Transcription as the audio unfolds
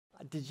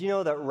Did you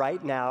know that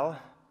right now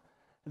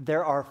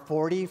there are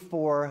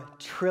 44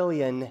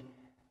 trillion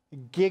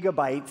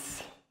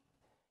gigabytes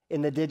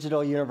in the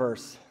digital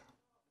universe?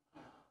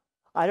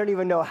 I don't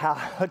even know how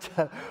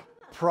to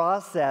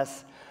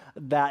process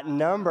that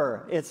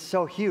number. It's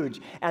so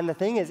huge. And the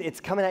thing is, it's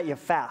coming at you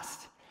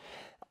fast.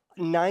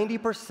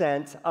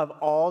 90% of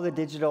all the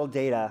digital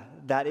data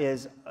that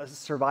is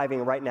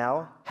surviving right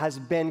now has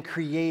been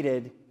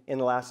created in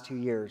the last 2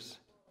 years.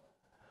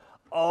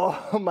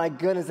 Oh my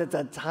goodness, it's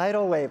a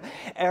tidal wave.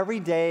 Every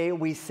day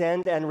we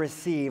send and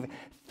receive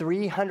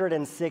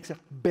 306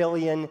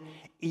 billion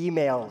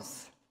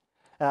emails.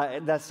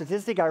 That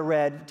statistic I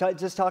read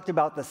just talked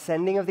about the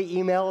sending of the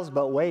emails,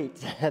 but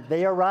wait,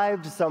 they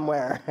arrived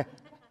somewhere.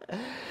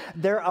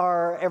 There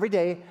are, every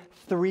day,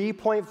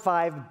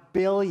 3.5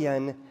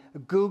 billion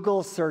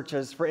Google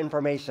searches for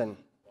information.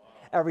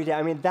 Every day.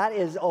 I mean, that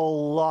is a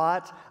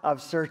lot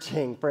of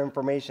searching for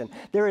information.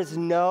 There is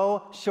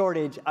no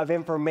shortage of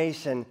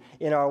information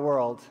in our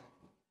world.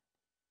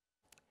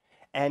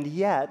 And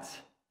yet,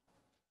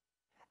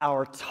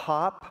 our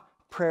top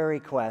prayer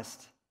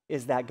request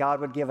is that God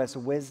would give us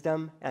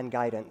wisdom and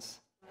guidance.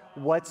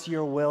 What's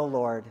your will,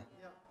 Lord?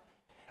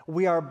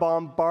 We are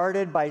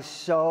bombarded by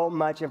so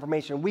much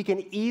information. We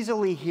can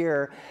easily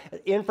hear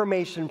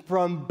information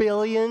from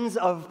billions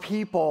of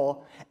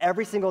people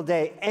every single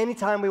day,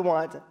 anytime we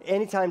want,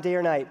 anytime, day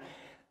or night.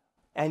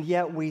 And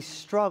yet we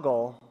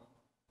struggle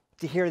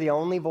to hear the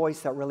only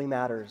voice that really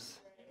matters.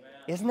 Amen.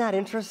 Isn't that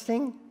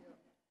interesting?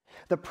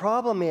 The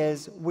problem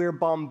is we're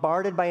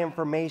bombarded by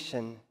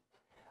information,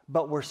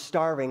 but we're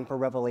starving for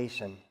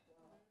revelation.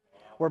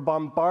 We're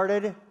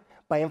bombarded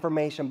by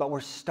information, but we're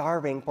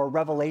starving for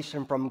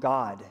revelation from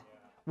God.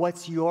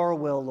 What's your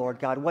will, Lord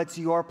God? What's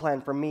your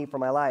plan for me, for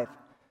my life?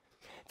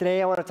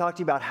 Today, I want to talk to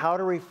you about how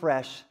to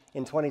refresh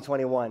in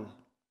 2021.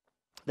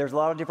 There's a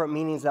lot of different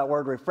meanings of that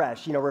word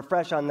refresh. You know,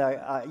 refresh on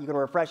the, you can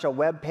refresh a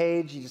web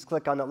page. You just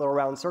click on that little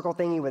round circle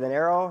thingy with an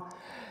arrow.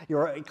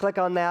 You click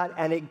on that,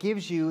 and it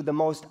gives you the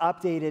most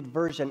updated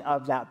version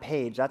of that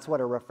page. That's what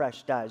a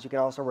refresh does. You can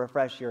also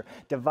refresh your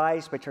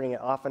device by turning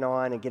it off and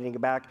on and getting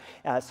it back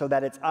so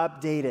that it's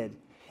updated.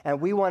 And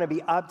we want to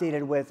be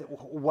updated with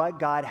what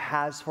God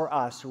has for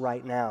us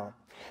right now.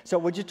 So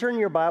would you turn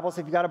your Bibles,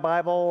 if you've got a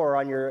Bible or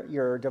on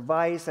your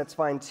device, that's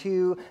fine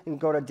too, and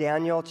go to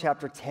Daniel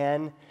chapter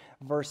 10,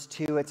 verse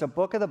 2. It's a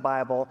book of the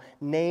Bible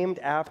named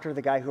after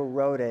the guy who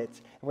wrote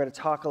it. We're going to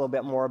talk a little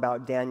bit more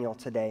about Daniel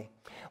today.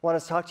 I want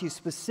to talk to you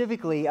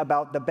specifically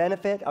about the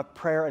benefit of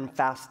prayer and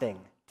fasting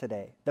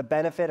today. The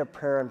benefit of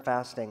prayer and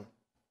fasting.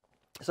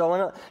 So I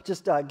want to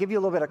just give you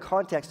a little bit of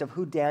context of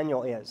who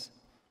Daniel is.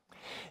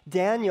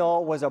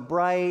 Daniel was a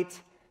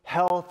bright,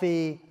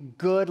 healthy,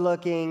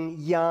 good-looking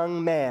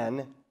young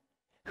man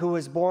who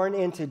was born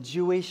into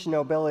Jewish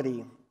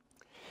nobility.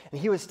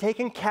 And he was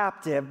taken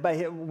captive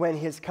when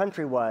his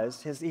country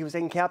was. He was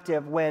taken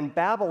captive when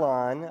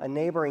Babylon, a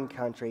neighboring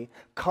country,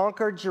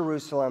 conquered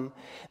Jerusalem.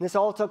 And this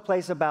all took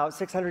place about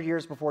 600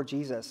 years before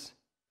Jesus.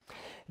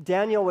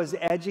 Daniel was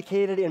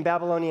educated in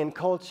Babylonian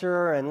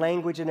culture and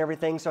language and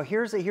everything. So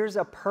here's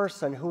a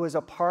person who was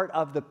a part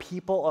of the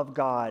people of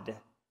God.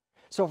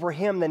 So for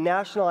him, the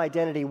national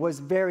identity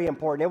was very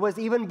important. It was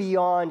even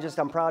beyond just,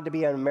 I'm proud to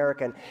be an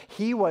American.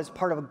 He was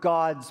part of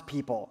God's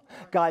people,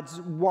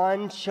 God's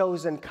one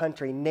chosen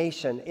country,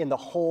 nation in the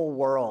whole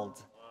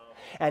world.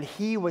 And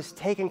he was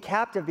taken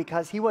captive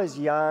because he was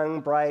young,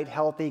 bright,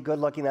 healthy,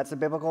 good-looking. That's a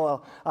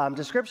biblical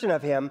description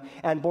of him,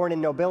 and born in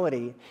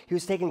nobility. He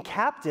was taken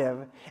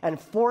captive and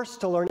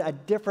forced to learn a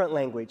different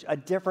language, a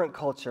different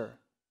culture.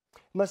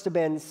 It must have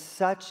been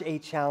such a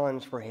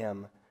challenge for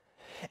him.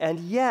 And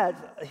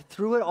yet,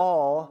 through it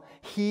all,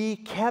 he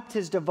kept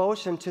his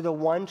devotion to the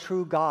one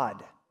true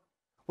God,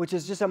 which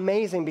is just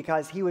amazing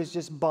because he was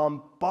just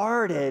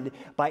bombarded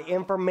by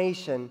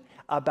information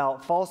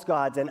about false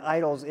gods and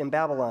idols in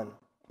Babylon.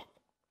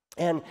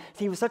 And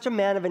he was such a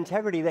man of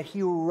integrity that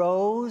he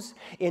rose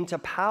into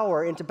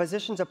power, into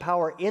positions of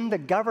power in the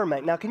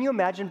government. Now, can you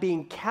imagine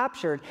being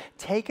captured,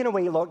 taken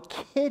away,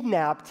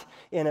 kidnapped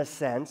in a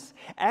sense,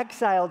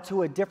 exiled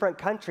to a different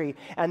country,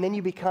 and then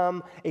you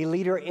become a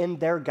leader in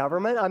their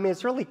government? I mean,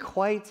 it's really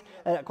quite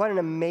an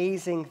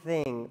amazing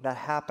thing that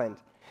happened.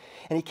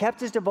 And he kept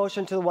his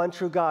devotion to the one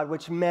true God,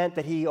 which meant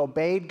that he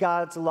obeyed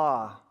God's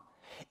law,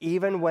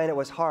 even when it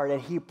was hard,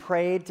 and he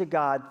prayed to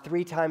God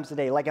 3 times a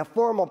day, like a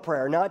formal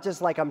prayer, not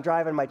just like I'm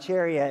driving my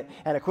chariot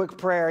and a quick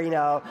prayer,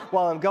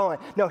 while I'm going.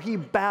 No, he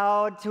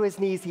bowed to his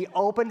knees. He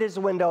opened his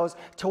windows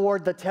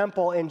toward the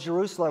temple in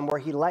Jerusalem where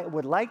he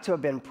would like to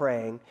have been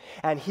praying,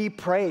 and he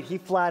prayed. He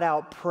flat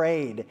out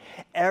prayed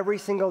every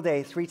single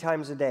day, 3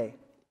 times a day.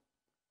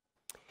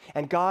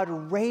 And God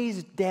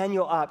raised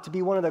Daniel up to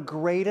be one of the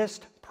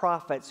greatest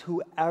prophets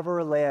who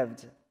ever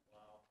lived.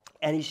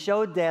 And he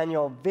showed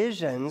Daniel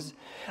visions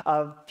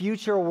of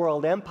future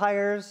world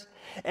empires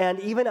and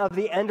even of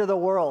the end of the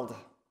world.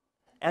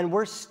 And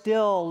we're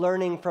still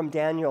learning from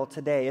Daniel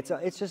today.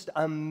 It's just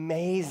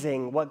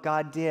amazing what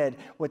God did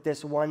with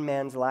this one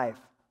man's life.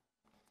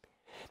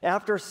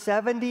 After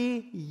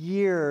 70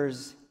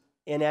 years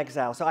in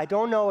exile. So I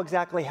don't know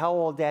exactly how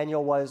old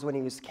Daniel was when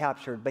he was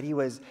captured, but he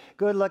was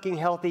good looking,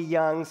 healthy,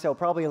 young, so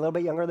probably a little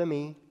bit younger than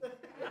me.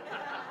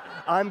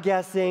 I'm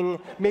guessing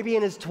maybe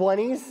in his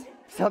 20s,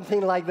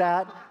 something like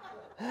that.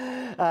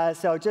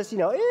 So just,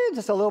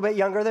 just a little bit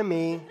younger than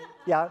me.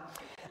 Yeah.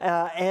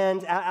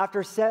 And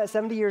after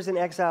 70 years in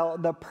exile,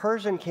 the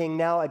Persian king,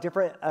 now a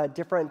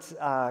different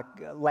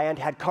land,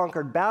 had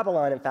conquered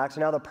Babylon, in fact.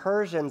 So now the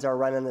Persians are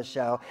running the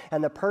show.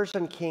 And the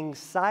Persian king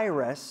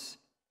Cyrus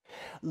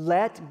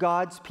let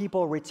God's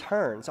people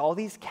return. So all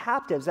these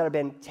captives that have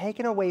been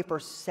taken away for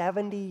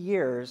 70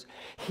 years,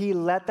 he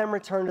let them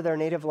return to their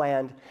native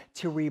land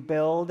to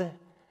rebuild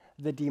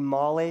the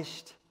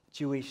demolished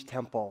Jewish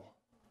temple.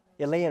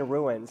 It lay in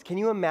ruins. Can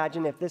you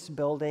imagine if this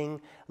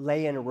building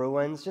lay in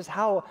ruins? Just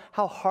how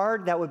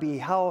hard that would be.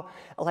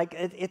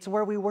 It's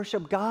where we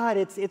worship God.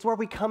 It's where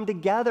we come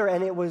together,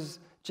 and it was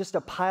just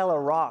a pile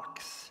of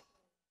rocks.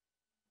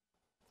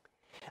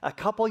 A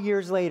couple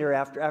years later,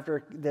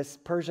 after this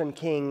Persian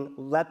king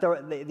let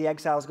the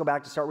exiles go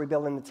back to start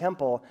rebuilding the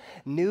temple,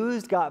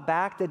 news got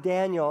back to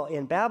Daniel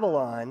in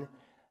Babylon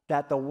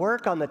that the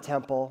work on the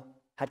temple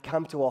had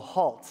come to a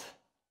halt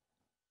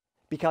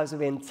because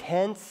of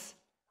intense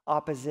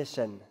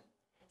opposition.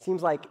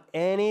 Seems like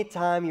any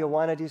time you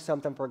want to do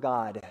something for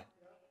God,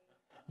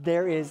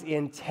 there is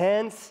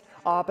intense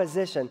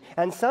opposition.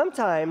 And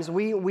sometimes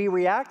we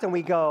react and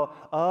we go,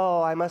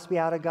 oh, I must be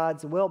out of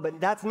God's will.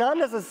 But that's not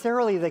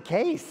necessarily the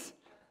case.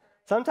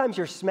 Sometimes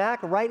you're smack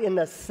right in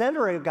the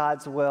center of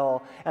God's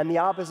will, and the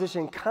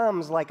opposition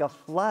comes like a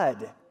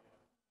flood.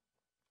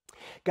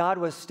 God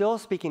was still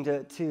speaking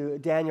to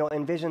Daniel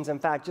in visions. In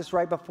fact, just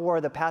right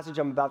before the passage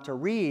I'm about to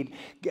read,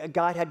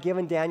 God had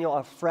given Daniel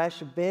a fresh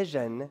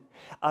vision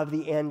of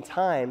the end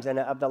times and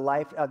of the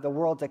life of the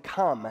world to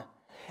come.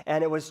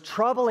 And it was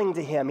troubling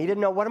to him. He didn't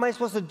know, what am I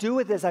supposed to do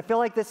with this? I feel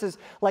like this is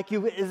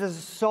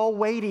so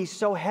weighty,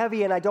 so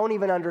heavy, and I don't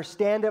even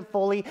understand it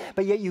fully,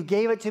 but yet you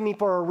gave it to me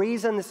for a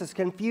reason. This is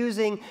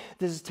confusing.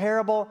 This is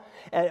terrible.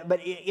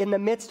 But in the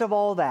midst of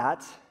all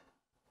that,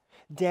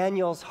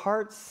 Daniel's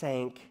heart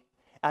sank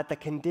at the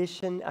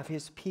condition of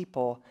his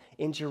people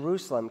in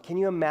Jerusalem. Can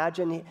you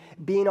imagine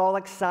being all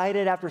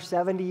excited after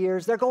 70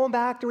 years? They're going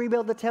back to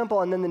rebuild the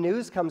temple, and then the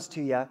news comes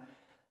to you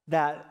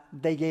that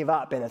they gave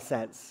up in a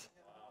sense.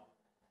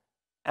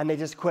 And they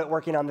just quit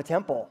working on the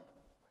temple.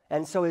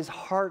 And so his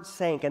heart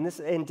sank. And this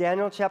in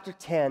Daniel chapter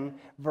 10,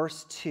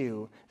 verse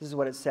 2, this is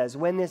what it says.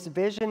 When this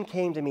vision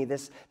came to me,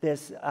 this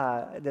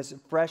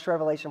fresh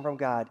revelation from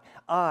God,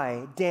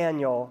 I,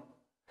 Daniel,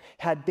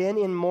 had been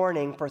in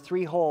mourning for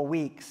 3 whole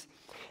weeks.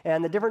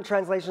 And the different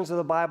translations of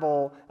the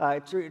Bible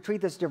treat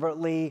this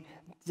differently.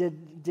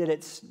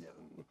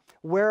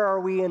 Where are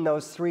we in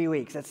those 3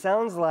 weeks? It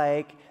sounds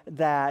like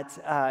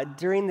that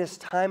during this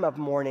time of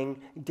mourning,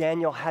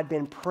 Daniel had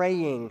been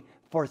praying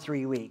for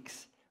 3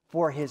 weeks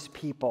for his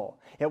people.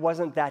 It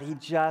wasn't that he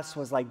just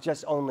was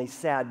just only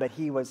sad, but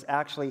he was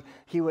actually,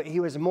 he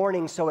was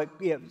mourning, so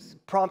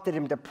it prompted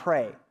him to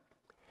pray.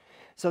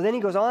 So then he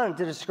goes on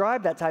to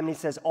describe that time, and he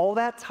says, all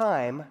that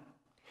time,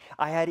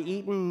 I had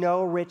eaten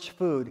no rich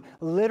food.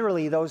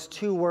 Literally, those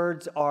 2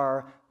 words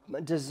are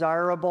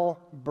desirable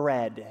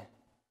bread.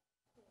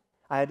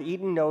 I had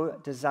eaten no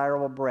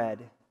desirable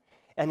bread.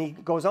 And he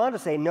goes on to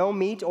say, no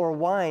meat or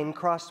wine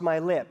crossed my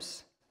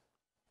lips.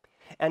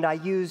 And I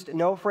used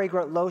no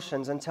fragrant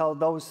lotions until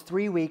those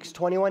 3 weeks,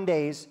 21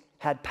 days,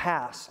 had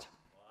passed.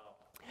 Wow.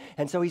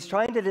 And so he's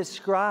trying to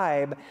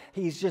describe,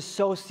 he's just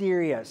so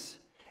serious.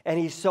 And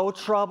he's so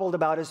troubled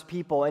about his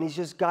people, and he's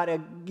just got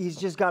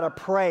to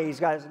pray. He's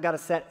got to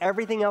set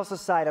everything else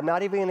aside. I'm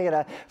not even going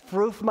to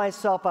froof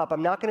myself up.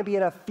 I'm not going to be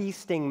in a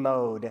feasting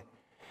mode.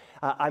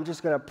 I'm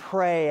just going to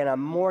pray, and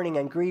I'm mourning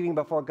and grieving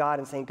before God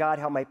and saying, God,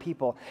 help my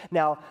people.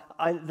 Now,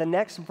 the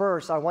next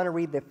verse, I want to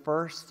read the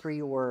first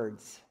 3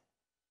 words.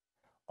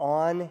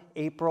 On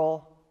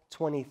April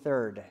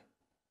 23rd.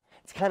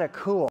 It's kind of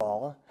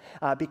cool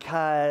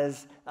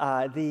because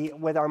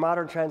with our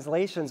modern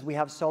translations, we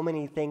have so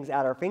many things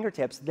at our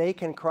fingertips. They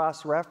can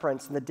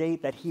cross-reference the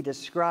date that he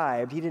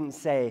described. He didn't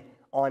say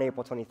on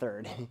April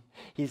 23rd.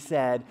 He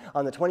said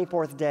on the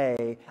 24th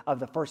day of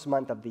the first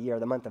month of the year,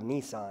 the month of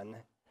Nisan.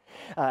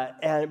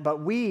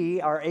 But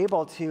we are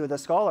able to, the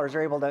scholars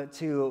are able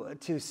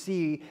to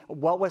see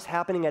what was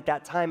happening at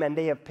that time, and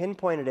they have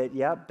pinpointed it.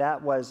 Yep,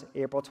 that was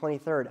April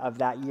 23rd of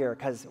that year,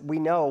 because we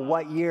know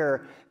what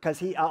year, because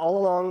he all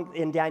along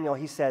in Daniel,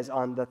 he says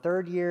on the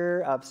 3rd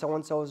year of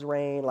so-and-so's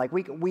reign,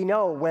 we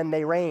know when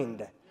they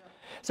reigned.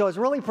 So it's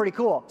really pretty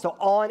cool. So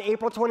on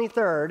April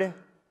 23rd,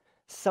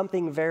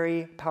 something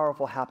very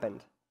powerful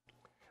happened.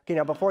 Okay,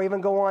 now before I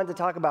even go on to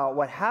talk about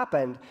what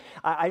happened,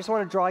 I just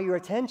want to draw your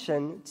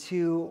attention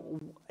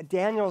to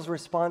Daniel's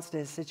response to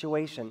his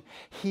situation.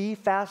 He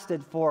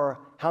fasted for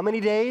how many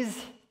days?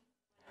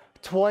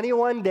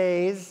 21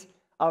 days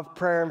of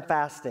prayer and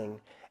fasting.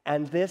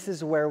 And this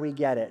is where we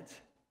get it.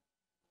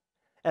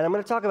 And I'm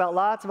going to talk about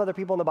lots of other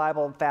people in the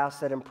Bible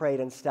fasted and prayed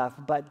and stuff,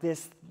 but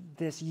this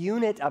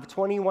unit of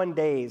 21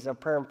 days of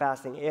prayer and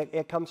fasting,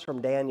 it comes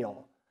from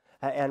Daniel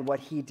and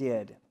what he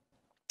did.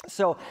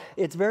 So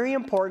it's very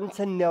important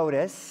to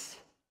notice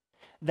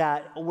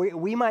that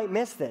we might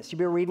miss this. You've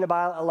been reading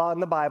about a lot in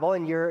the Bible,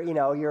 and you're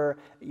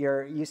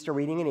used to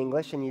reading in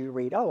English, and you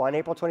read, oh, on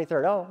April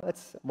 23rd, oh,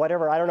 it's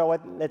whatever. I don't know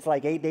what, it's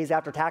like 8 days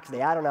after tax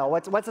day. I don't know.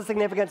 What's the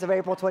significance of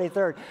April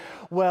 23rd?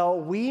 Well,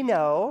 we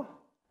know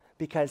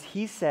because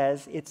he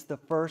says it's the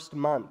first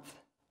month.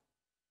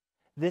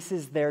 This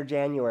is their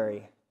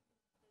January.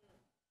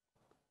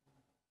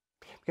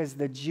 Because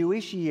the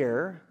Jewish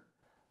year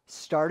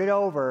started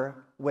over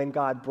when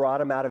God brought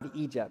them out of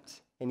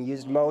Egypt. And he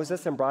used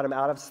Moses and brought them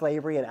out of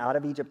slavery and out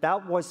of Egypt.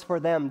 That was for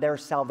them their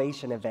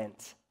salvation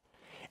event.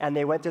 And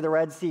they went to the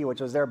Red Sea,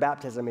 which was their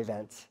baptism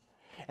event.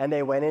 And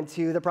they went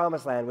into the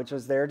Promised Land, which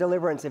was their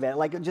deliverance event.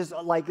 Just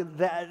like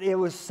that, it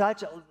was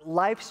such,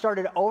 life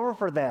started over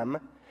for them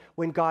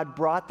when God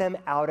brought them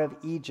out of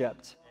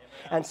Egypt.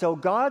 And so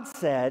God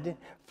said,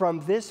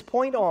 from this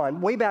point on,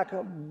 way back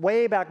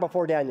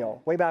before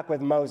Daniel, way back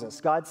with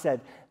Moses, God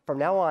said, from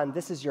now on,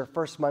 this is your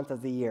first month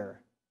of the year.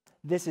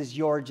 This is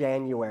your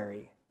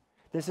January.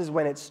 This is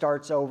when it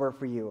starts over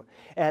for you.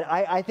 And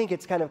I think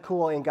it's kind of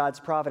cool in God's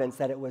providence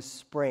that it was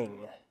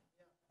spring.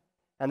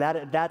 And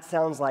that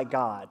sounds like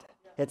God.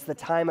 It's the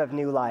time of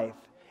new life.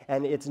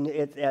 And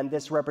and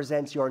this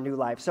represents your new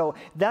life. So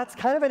that's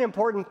kind of an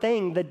important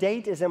thing. The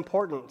date is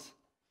important.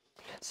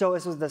 So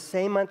this was the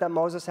same month that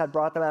Moses had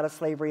brought them out of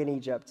slavery in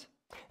Egypt.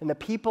 And the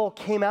people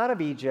came out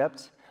of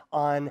Egypt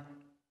on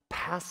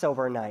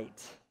Passover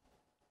night.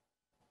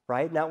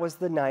 Right? And that was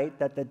the night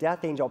that the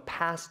death angel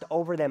passed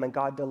over them and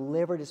God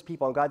delivered his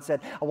people. And God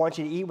said, I want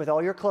you to eat with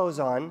all your clothes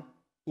on,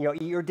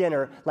 eat your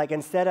dinner. Like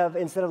instead of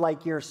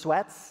like your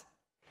sweats,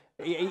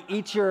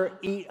 eat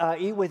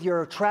with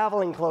your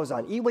traveling clothes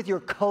on. Eat with your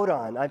coat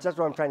on. That's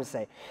what I'm trying to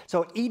say.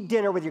 So eat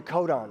dinner with your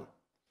coat on.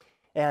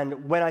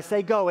 And when I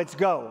say go, it's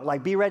go.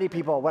 Like be ready,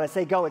 people. When I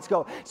say go, it's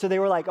go. So they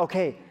were like,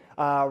 okay,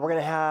 we're going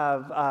to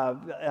have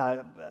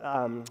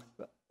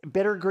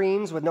bitter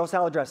greens with no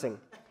salad dressing.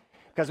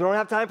 Because we don't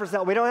have time for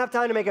salad. We don't have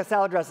time to make a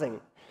salad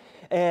dressing.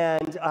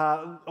 And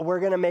we're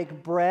going to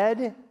make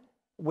bread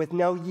with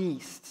no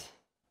yeast.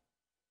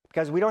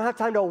 Because we don't have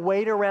time to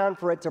wait around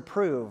for it to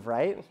prove,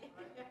 right?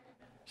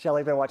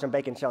 Shelly's been watching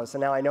baking shows, so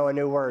now I know a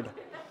new word.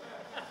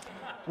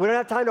 We don't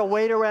have time to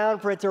wait around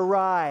for it to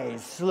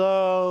rise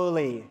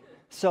slowly.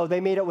 So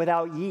they made it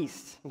without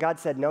yeast. God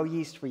said, no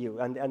yeast for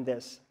you on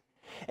this.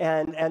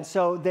 And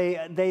so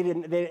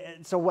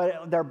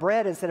so their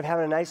bread, instead of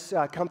having a nice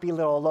comfy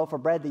little loaf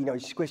of bread that you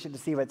squish it to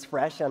see if it's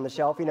fresh on the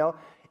shelf,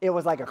 it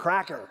was like a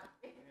cracker.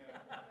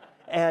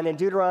 And in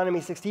Deuteronomy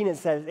 16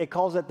 it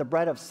calls it the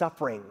bread of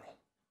suffering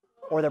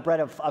or the bread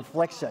of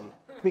affliction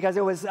because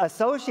it was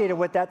associated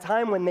with that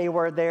time when they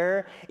were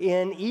there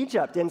in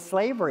Egypt in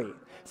slavery.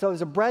 So it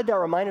was a bread that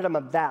reminded them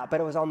of that, but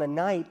it was on the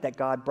night that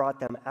God brought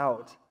them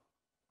out.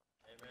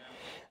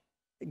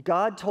 Amen.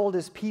 God told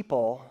his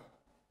people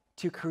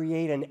to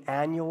create an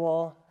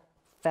annual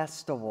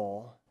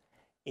festival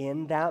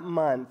in that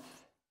month,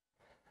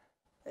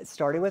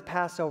 starting with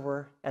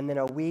Passover, and then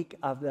a week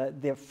of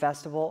the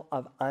festival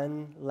of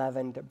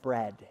unleavened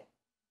bread.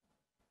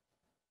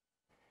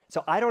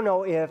 So I don't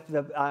know if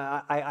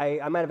I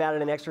might have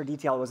added an extra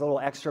detail. It was a little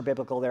extra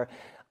biblical there.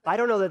 I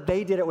don't know that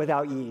they did it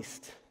without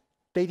yeast.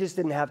 They just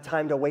didn't have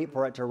time to wait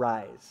for it to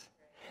rise.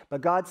 But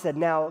God said,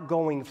 now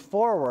going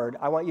forward,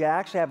 I want you to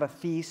actually have a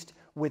feast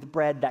with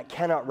bread that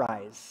cannot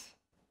rise.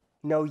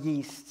 No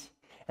yeast.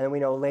 And then we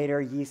know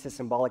later yeast is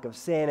symbolic of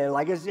sin.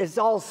 And it's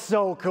all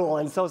so cool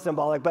and so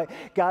symbolic. But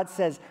God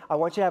says, I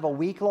want you to have a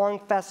week-long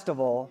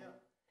festival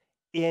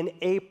in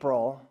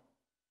April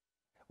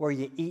where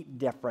you eat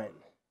different.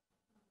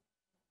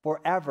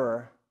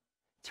 Forever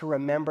to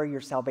remember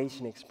your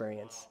salvation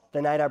experience.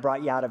 The night I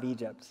brought you out of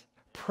Egypt.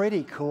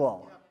 Pretty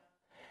cool.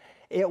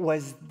 It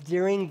was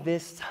during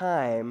this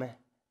time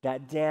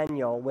that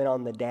Daniel went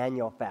on the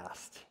Daniel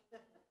fast.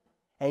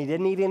 And he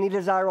didn't eat any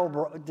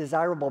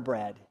desirable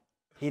bread.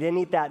 He didn't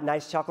eat that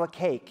nice chocolate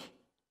cake.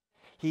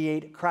 He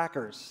ate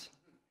crackers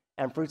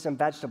and fruits and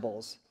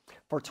vegetables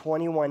for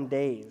 21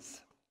 days.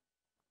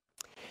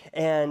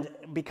 And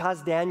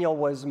because Daniel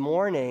was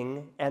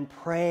mourning and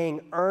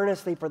praying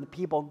earnestly for the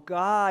people,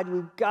 God,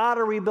 we've got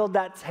to rebuild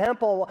that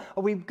temple.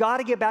 We've got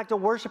to get back to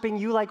worshiping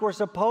you like we're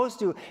supposed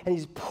to. And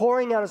he's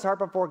pouring out his heart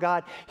before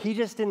God. He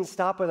just didn't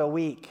stop with a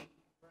week.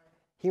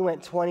 He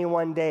went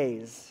 21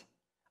 days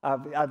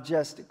of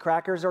just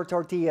crackers or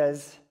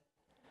tortillas,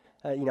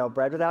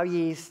 bread without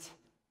yeast,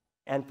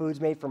 and foods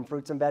made from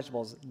fruits and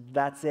vegetables.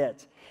 That's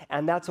it.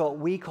 And that's what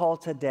we call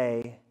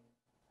today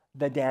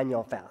the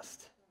Daniel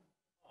fast.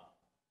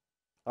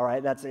 All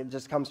right, it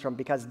just comes from,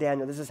 because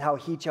Daniel, this is how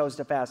he chose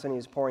to fast when he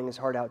was pouring his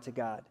heart out to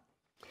God.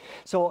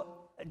 So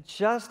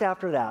just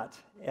after that,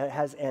 it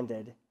has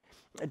ended,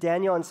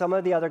 Daniel and some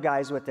of the other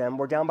guys with them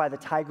were down by the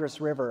Tigris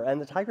River,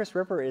 and the Tigris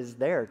River is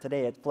there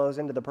today. It flows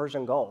into the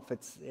Persian Gulf.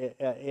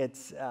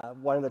 It's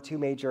one of the two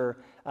major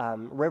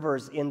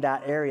rivers in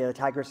that area, the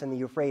Tigris and the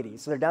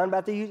Euphrates. So they're down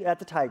at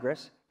the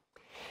Tigris,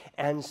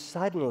 and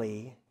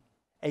suddenly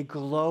a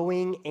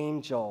glowing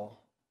angel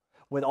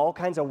with all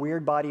kinds of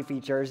weird body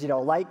features,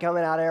 light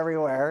coming out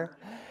everywhere,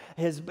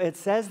 It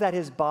says that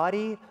his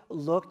body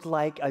looked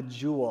like a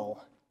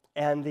jewel.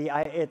 And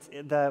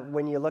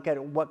when you look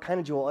at what kind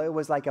of jewel, it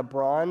was like a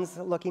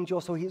bronze-looking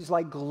jewel. So he's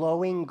like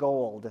glowing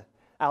gold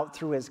out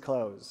through his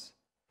clothes.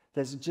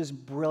 This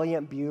just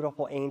brilliant,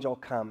 beautiful angel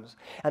comes.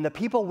 And the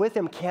people with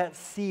him can't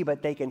see,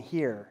 but they can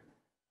hear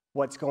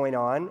what's going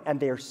on. And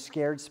they're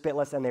scared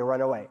spitless, and they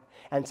run away.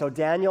 And so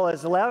Daniel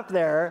is left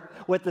there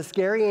with the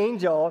scary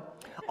angel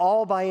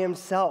all by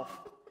himself.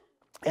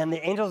 And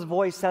the angel's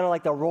voice sounded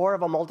like the roar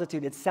of a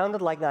multitude. It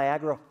sounded like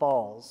Niagara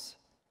Falls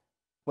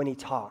when he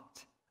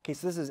talked. Okay,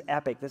 so this is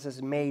epic. This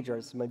is major.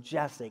 It's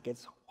majestic.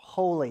 It's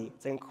holy.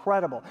 It's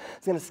incredible.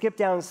 It's going to skip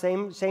down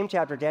same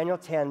chapter, Daniel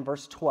 10,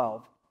 verse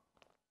 12.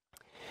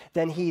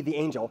 Then he, the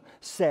angel,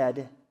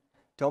 said,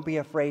 "Don't be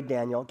afraid,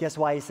 Daniel." Guess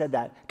why he said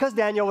that? Because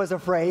Daniel was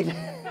afraid.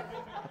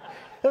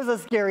 It was a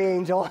scary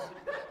angel.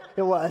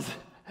 It was.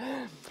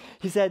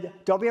 He said,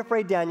 "Don't be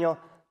afraid, Daniel,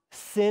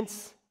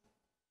 since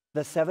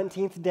the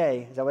 17th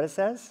day," is that what it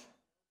says?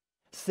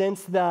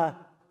 "Since the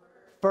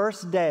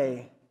first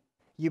day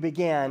you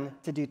began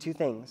to do two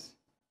things,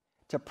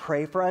 to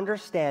pray for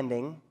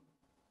understanding."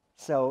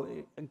 So,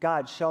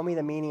 God, show me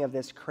the meaning of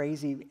this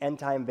crazy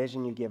end-time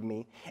vision you give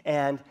me,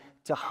 and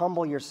to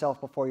humble yourself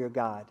before your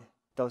God.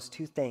 Those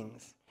two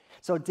things.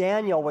 So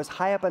Daniel was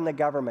high up in the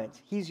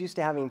government. He's used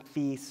to having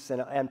feasts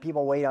and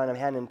people wait on him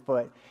hand and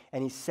foot.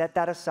 And he set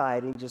that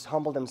aside and he just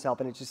humbled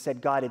himself. And it just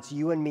said, "God, it's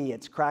you and me.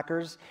 It's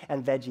crackers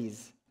and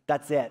veggies.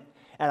 That's it.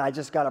 And I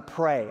just got to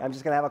pray. I'm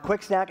just going to have a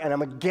quick snack and I'm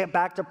going to get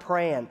back to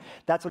praying."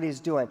 That's what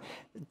he's doing.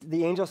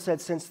 The angel said,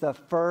 since the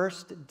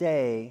first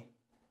day,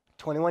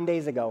 21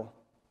 days ago,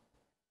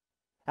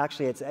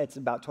 actually it's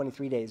about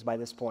 23 days by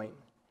this point.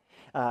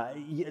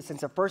 Since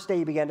the first day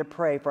you began to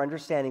pray for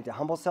understanding, to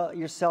humble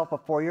yourself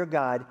before your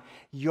God,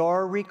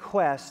 your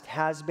request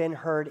has been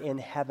heard in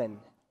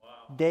heaven.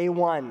 Wow. Day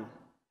one.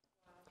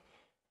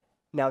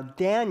 Now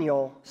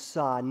Daniel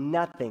saw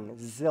nothing,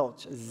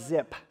 zilch,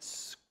 zip,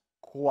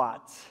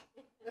 squat,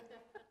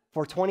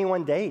 for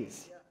 21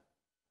 days.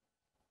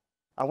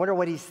 I wonder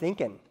what he's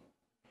thinking.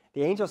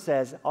 The angel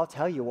says, "I'll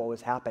tell you what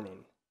was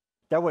happening."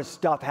 There was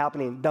stuff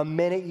happening the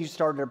minute you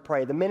started to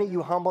pray, the minute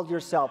you humbled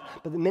yourself,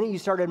 but the minute you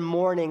started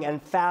mourning and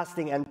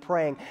fasting and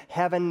praying,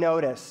 heaven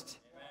noticed.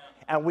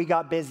 Amen. And we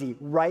got busy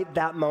right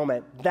that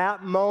moment.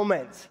 That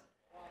moment,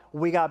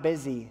 we got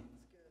busy.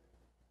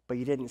 But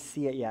you didn't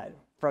see it yet.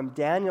 From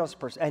Daniel's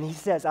perspective, and he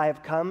says, "I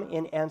have come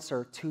in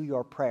answer to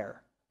your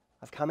prayer."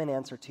 I've come in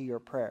answer to your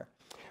prayer.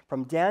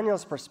 From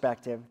Daniel's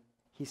perspective,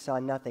 he saw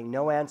nothing,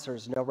 no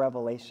answers, no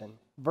revelation.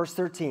 Verse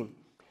 13,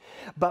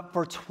 "But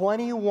for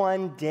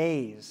 21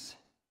 days,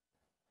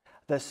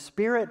 the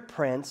spirit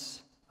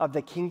prince of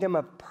the kingdom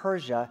of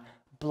Persia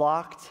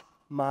blocked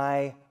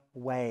my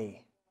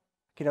way."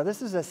 You know,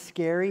 this is a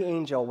scary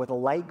angel with a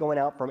light going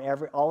out from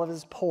all of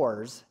his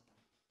pores,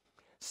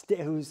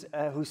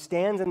 who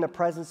stands in the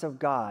presence of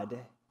God,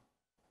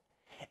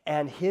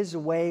 and his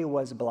way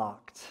was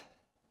blocked.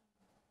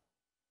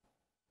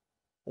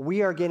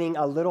 We are getting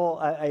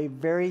a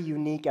very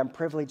unique and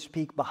privileged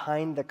peek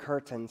behind the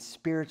curtain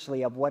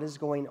spiritually of what is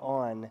going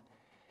on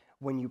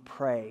when you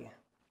pray.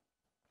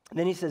 And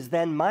then he says,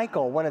 "Then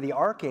Michael, one of the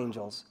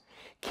archangels,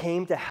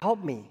 came to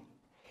help me,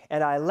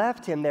 and I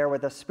left him there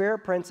with the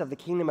spirit prince of the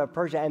kingdom of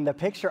Persia." And the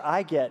picture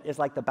I get is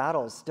like the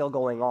battle's still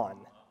going on.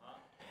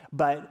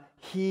 But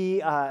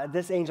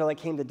this angel that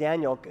came to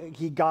Daniel,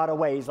 he got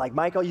away. He's like,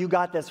 "Michael, you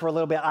got this for a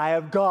little bit. I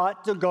have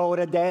got to go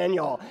to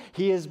Daniel."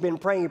 He has been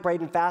praying. He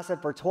prayed and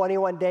fasted for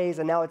 21 days,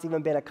 and now it's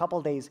even been a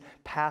couple days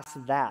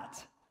past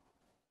that.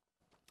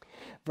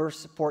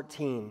 Verse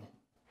 14,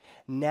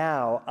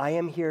 "Now I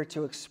am here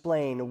to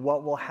explain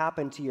what will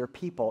happen to your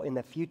people in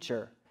the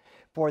future,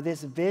 for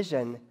this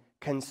vision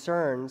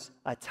concerns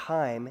a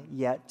time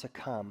yet to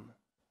come."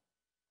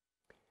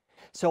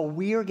 So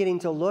we are getting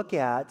to look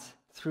at,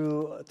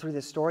 through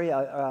the story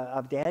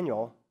of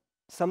Daniel,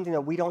 something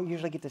that we don't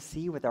usually get to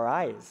see with our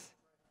eyes.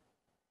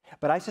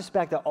 But I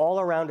suspect that all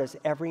around us,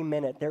 every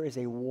minute, there is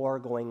a war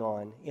going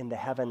on in the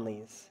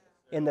heavenlies,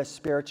 in the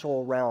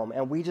spiritual realm,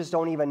 and we just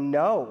don't even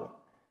know.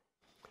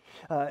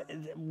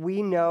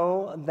 We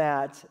know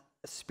that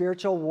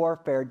spiritual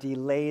warfare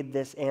delayed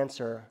this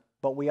answer,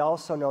 but we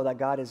also know that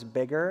God is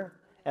bigger,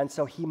 and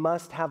so he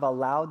must have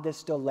allowed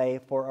this delay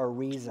for a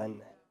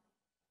reason.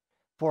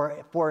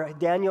 For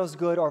Daniel's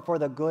good or for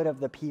the good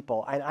of the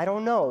people. And I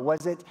don't know,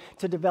 was it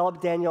to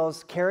develop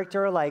Daniel's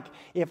character? Like,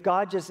 if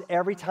God just,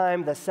 every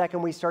time the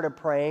second we started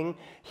praying,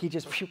 he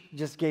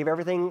just gave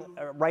everything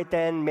right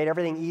then, made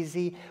everything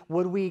easy,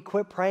 would we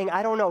quit praying?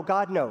 I don't know.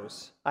 God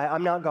knows.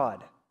 I'm not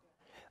God.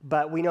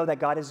 But we know that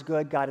God is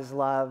good, God is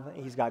love,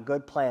 he's got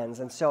good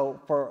plans. And so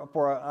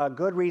for a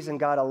good reason,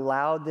 God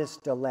allowed this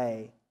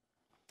delay.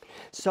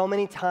 So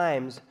many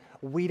times,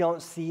 we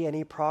don't see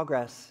any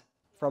progress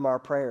from our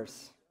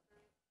prayers.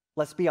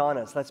 Let's be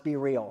honest. Let's be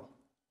real.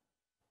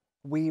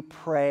 We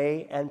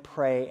pray and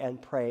pray and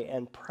pray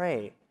and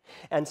pray.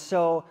 And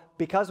so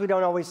because we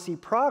don't always see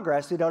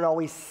progress, we don't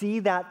always see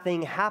that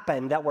thing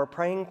happen that we're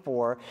praying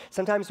for,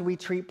 sometimes we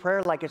treat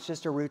prayer like it's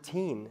just a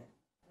routine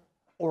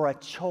or a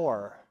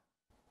chore.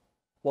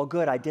 Well,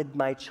 good, I did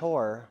my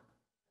chore.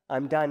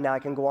 I'm done. Now I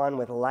can go on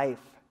with life.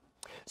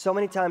 So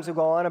many times we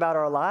go on about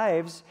our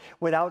lives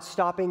without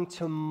stopping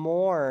to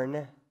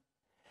mourn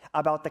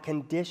about the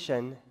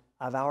condition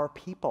of our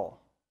people.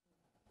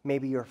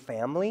 Maybe your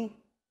family,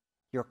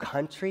 your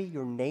country,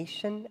 your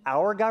nation,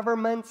 our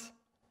government.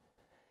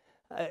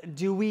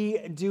 Do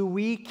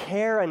we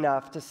care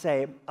enough to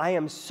say, I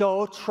am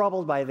so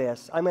troubled by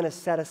this, I'm going to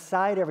set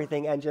aside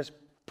everything and just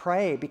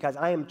pray because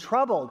I am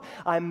troubled,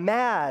 I'm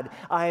mad,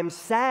 I am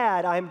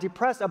sad, I am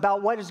depressed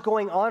about what is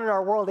going on in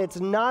our world. It's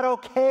not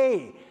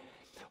okay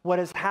what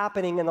is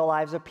happening in the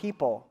lives of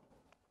people.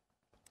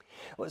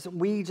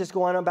 We just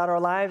go on about our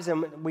lives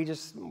and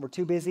we're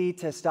too busy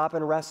to stop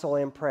and wrestle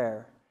in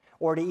prayer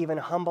or to even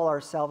humble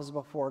ourselves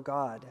before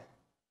God.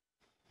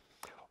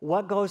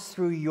 What goes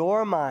through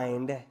your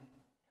mind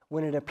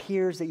when it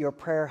appears that your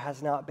prayer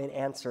has not been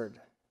answered?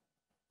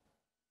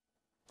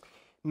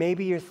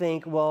 Maybe you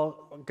think,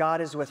 well, God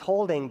is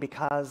withholding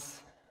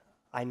because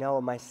I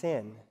know my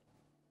sin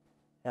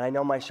and I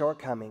know my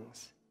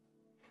shortcomings.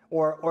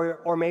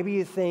 Or maybe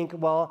you think,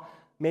 well,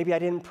 maybe I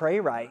didn't pray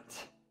right.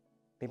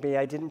 Maybe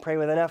I didn't pray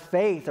with enough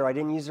faith, or I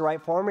didn't use the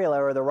right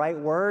formula or the right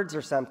words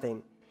or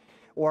something.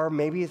 Or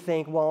maybe you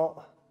think,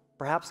 well,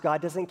 perhaps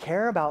God doesn't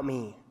care about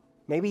me.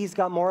 Maybe he's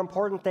got more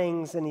important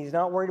things and he's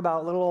not worried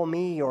about little old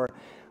me, or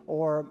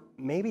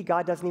maybe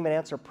God doesn't even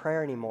answer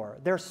prayer anymore.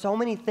 There are so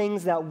many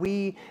things that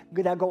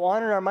go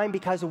on in our mind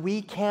because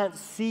we can't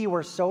see.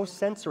 We're so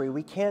sensory.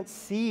 We can't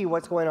see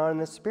what's going on in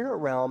the spirit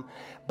realm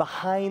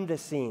behind the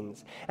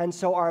scenes. And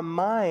so our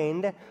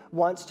mind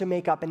wants to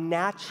make up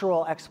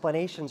natural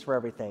explanations for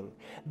everything.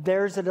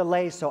 There's a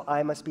delay, so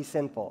I must be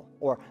sinful.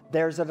 Or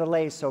there's a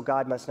delay, so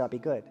God must not be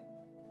good.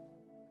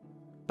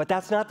 But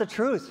that's not the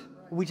truth.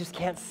 We just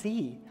can't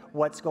see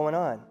what's going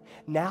on.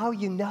 Now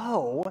you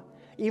know.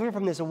 Even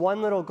from this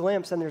one little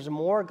glimpse, and there's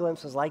more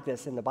glimpses like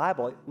this in the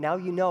Bible, now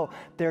you know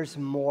there's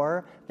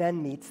more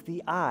than meets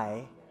the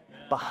eye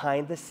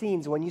behind the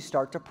scenes when you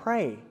start to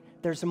pray.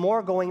 There's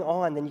more going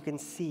on than you can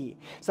see.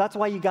 So that's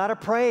why you got to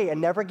pray and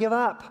never give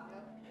up.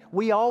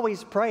 We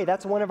always pray.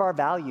 That's one of our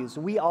values.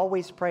 We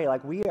always pray.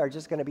 Like, we are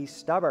just going to be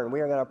stubborn. We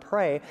are going to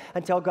pray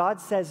until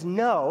God says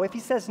no. If he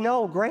says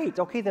no, great.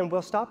 Okay, then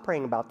we'll stop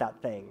praying about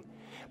that thing.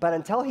 But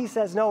until he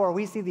says no or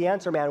we see the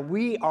answer, man,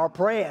 we are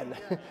praying.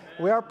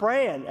 We are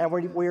praying, and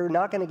we're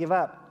not going to give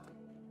up.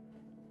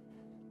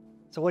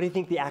 So what do you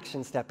think the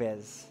action step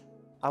is?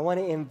 I want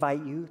to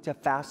invite you to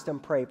fast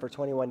and pray for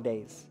 21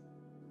 days.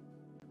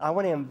 I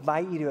want to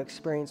invite you to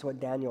experience what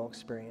Daniel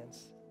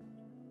experienced.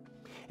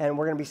 And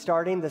we're going to be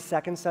starting the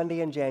second Sunday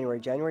in January,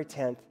 January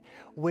 10th,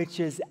 which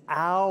is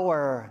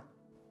our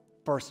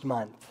first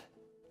month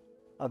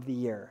of the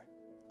year.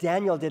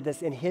 Daniel did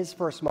this in his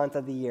first month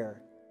of the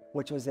year,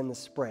 which was in the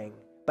spring.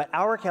 But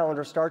our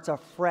calendar starts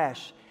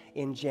afresh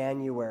in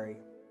January.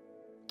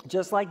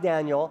 Just like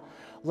Daniel,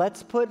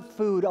 let's put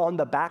food on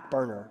the back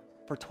burner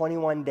for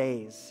 21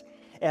 days.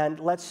 And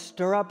let's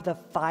stir up the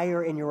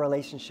fire in your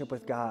relationship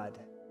with God.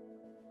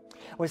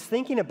 I was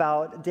thinking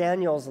about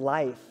Daniel's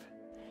life.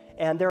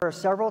 And there are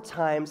several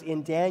times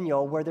in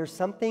Daniel where there's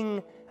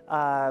something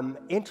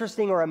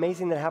interesting or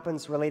amazing that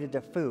happens related to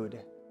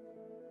food.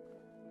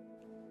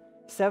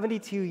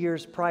 72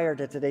 years prior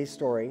to today's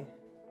story,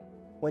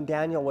 when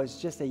Daniel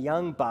was just a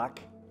young buck,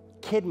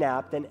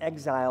 kidnapped and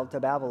exiled to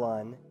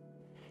Babylon,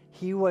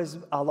 he was,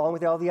 along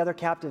with all the other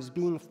captives,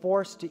 being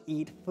forced to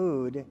eat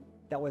food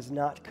that was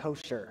not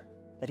kosher,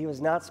 that he was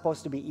not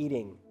supposed to be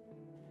eating.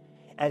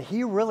 And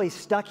he really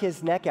stuck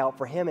his neck out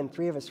for him and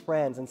 3 of his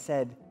friends and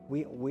said,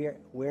 we're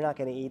not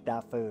going to eat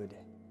that food.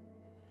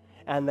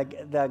 And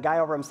the guy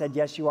over him said,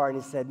 yes, you are. And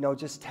he said, no,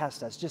 just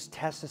test us. Just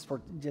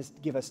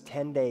give us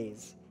 10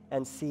 days.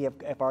 And see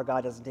if our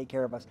God doesn't take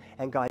care of us.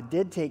 And God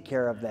did take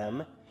care of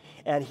them.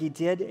 And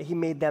he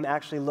made them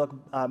actually look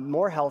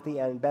more healthy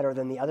and better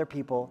than the other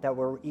people that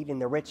were eating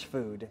the rich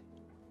food.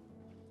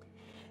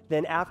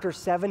 Then after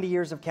 70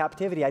 years of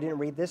captivity, I didn't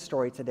read this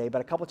story today, but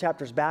a couple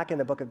chapters back in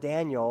the book of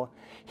Daniel,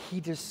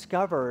 he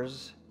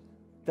discovers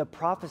the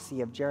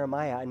prophecy of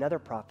Jeremiah, another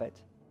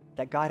prophet,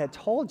 that God had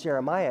told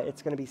Jeremiah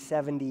it's going to be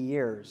 70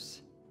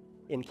 years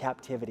in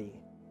captivity.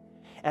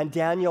 And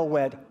Daniel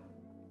went,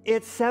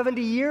 it's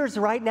 70 years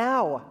right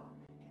now.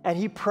 And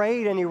he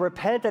prayed and he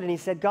repented and he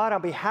said, God,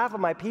 on behalf of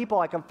my people,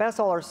 I confess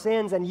all our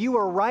sins, and you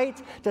were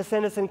right to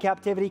send us in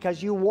captivity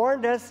because you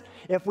warned us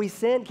if we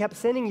kept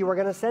sinning, you were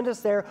going to send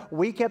us there.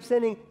 We kept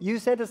sinning. You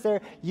sent us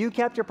there. You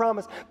kept your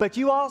promise. But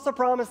you also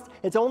promised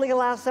it's only going to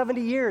last 70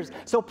 years.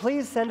 So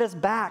please send us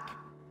back.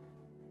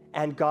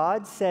 And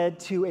God said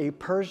to a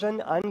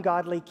Persian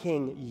ungodly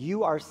king,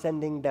 you are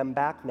sending them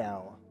back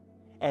now.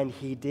 And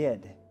he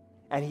did.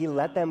 And he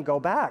let them go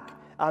back.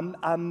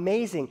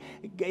 Amazing.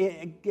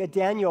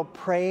 Daniel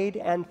prayed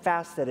and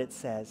fasted, it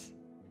says,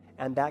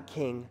 and that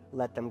king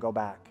let them go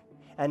back.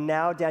 And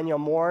now Daniel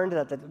mourned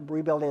that the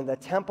rebuilding of the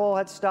temple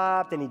had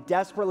stopped, and he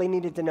desperately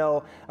needed to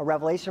know a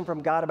revelation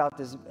from God about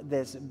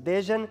this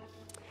vision.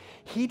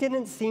 He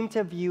didn't seem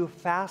to view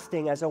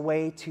fasting as a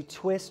way to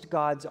twist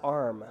God's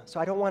arm.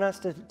 So I don't want us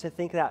to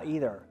think that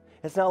either.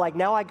 It's not like,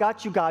 now I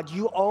got you, God,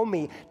 you owe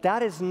me.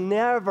 That is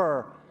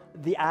never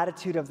the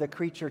attitude of the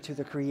creature to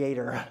the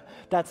creator.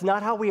 That's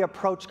not how we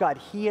approach God.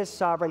 He is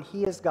sovereign.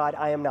 He is God.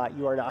 I am not.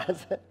 You are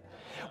not.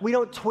 We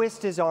don't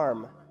twist his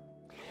arm.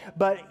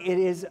 But we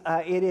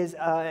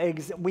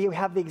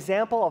have the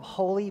example of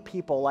holy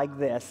people like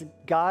this,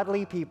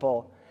 godly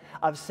people,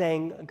 of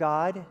saying,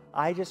 God,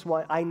 I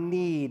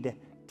need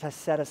to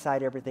set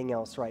aside everything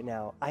else right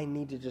now. I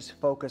need to just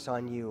focus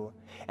on you.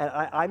 And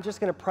I'm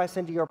just going to press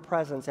into your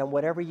presence, and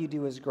whatever you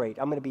do is great.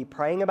 I'm going to be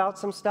praying about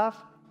some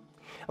stuff.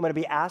 I'm going to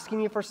be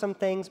asking you for some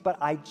things, but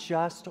I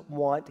just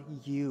want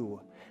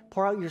you.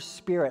 Pour out your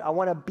spirit. I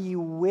want to be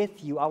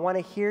with you. I want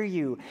to hear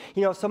you.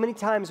 You know, so many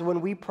times when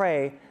we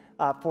pray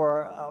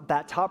for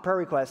that top prayer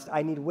request,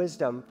 I need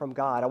wisdom from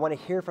God. I want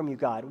to hear from you,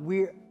 God.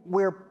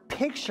 We're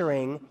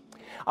picturing,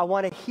 I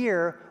want to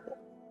hear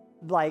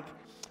like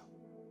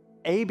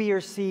A, B,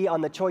 or C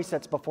on the choice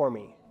that's before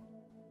me.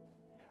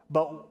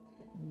 But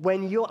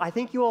I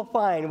think you will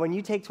find when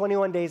you take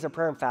 21 days of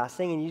prayer and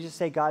fasting and you just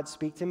say, God,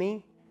 speak to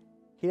me,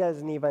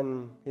 he's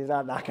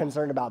not that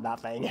concerned about that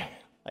thing.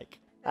 Like,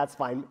 that's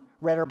fine.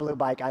 Red or blue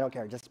bike, I don't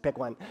care. Just pick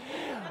one.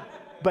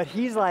 But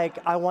he's like,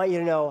 I want you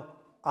to know,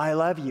 I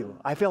love you.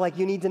 I feel like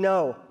you need to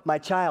know, my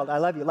child, I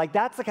love you. Like,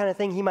 that's the kind of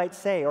thing he might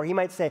say. Or he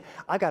might say,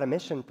 I got a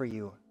mission for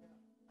you.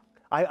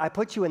 I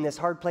put you in this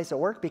hard place at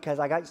work because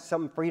I got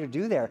something for you to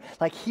do there.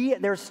 Like,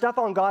 there's stuff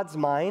on God's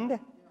mind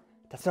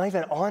that's not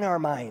even on our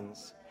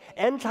minds.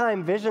 End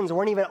time visions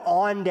weren't even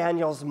on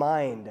Daniel's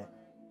mind.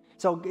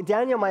 So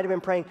Daniel might have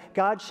been praying,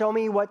 God, show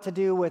me what to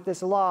do with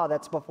this law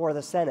that's before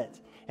the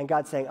Senate. And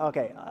God's saying,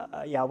 okay,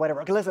 yeah,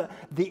 whatever. Okay, listen,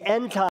 the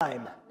end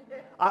time.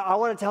 I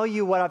want to tell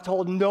you what I've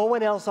told no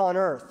one else on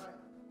earth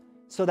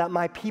so that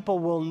my people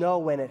will know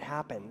when it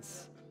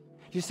happens.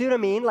 You see what I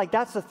mean? Like,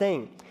 that's the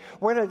thing.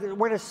 We're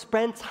gonna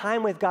spend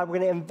time with God.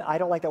 I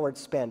don't like that word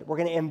spend. We're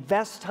going to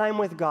invest time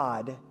with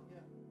God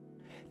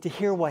to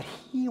hear what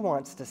he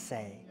wants to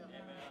say,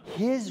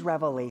 his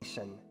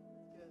revelation.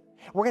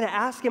 We're going to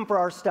ask him for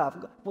our stuff.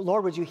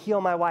 Lord, would you heal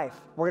my wife?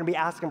 We're going to be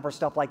asking for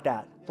stuff like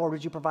that. Lord,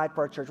 would you provide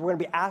for our church? We're going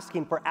to be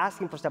asking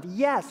for stuff.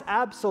 Yes,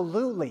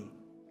 absolutely.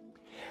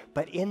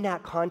 But in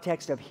that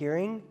context of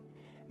hearing,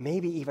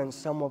 maybe even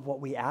some of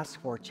what we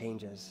ask for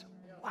changes.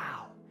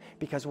 Wow.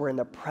 Because we're in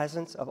the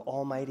presence of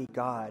Almighty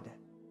God.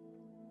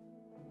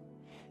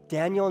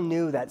 Daniel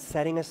knew that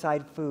setting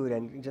aside food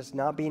and just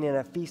not being in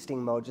a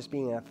feasting mode, just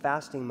being in a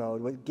fasting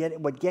mode, would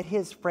get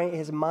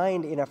his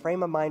mind in a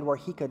frame of mind where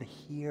he could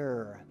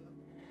hear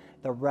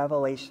the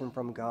revelation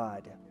from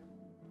God.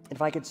 And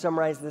if I could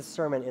summarize this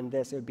sermon in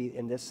this, it would be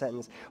in this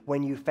sentence.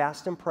 When you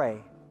fast and pray,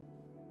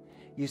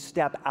 you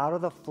step out of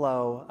the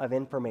flow of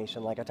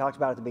information, like I talked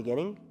about at the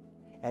beginning,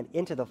 and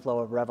into the flow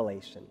of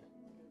revelation.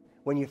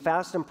 When you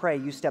fast and pray,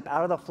 you step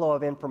out of the flow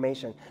of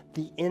information,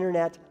 the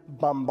internet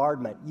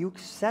bombardment. You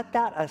set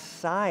that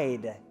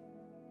aside.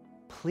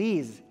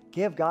 Please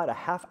give God a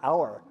half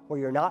hour where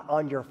you're not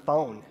on your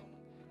phone.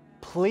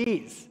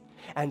 Please.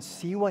 And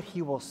see what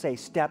he will say.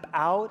 Step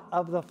out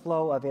of the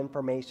flow of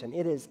information.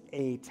 It is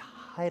a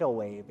tidal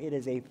wave. It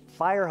is a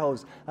fire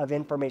hose of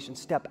information.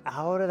 Step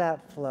out of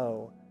that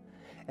flow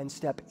and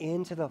step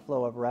into the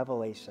flow of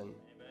revelation.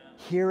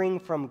 Hearing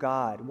from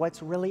God,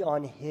 what's really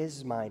on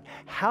his mind.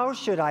 How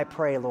should I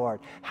pray,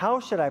 Lord? How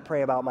should I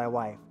pray about my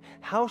wife?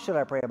 How should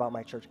I pray about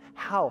my church?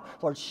 How?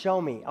 Lord,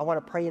 show me. I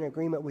want to pray in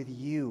agreement with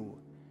you.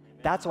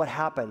 That's what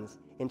happens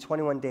in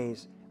 21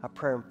 days of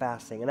prayer and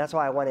fasting. And that's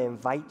why I want to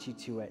invite you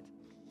to it.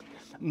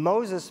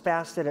 Moses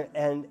fasted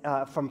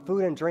from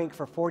food and drink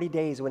for 40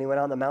 days when he went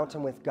on the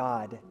mountain with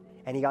God,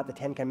 and he got the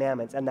 10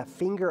 Commandments. And the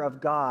finger of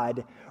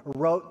God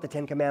wrote the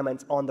 10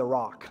 Commandments on the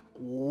rock.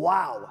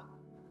 Wow.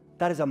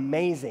 That is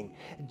amazing.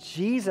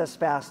 Jesus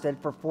fasted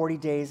for 40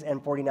 days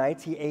and 40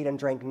 nights. He ate and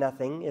drank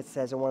nothing, it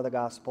says in one of the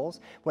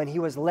Gospels, when he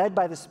was led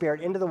by the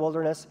Spirit into the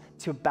wilderness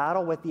to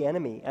battle with the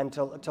enemy and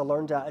to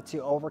learn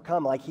to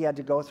overcome. Like, he had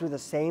to go through the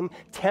same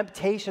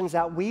temptations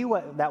that we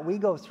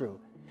go through.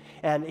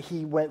 And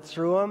he went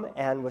through them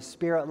and was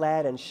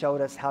Spirit-led and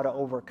showed us how to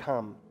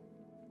overcome.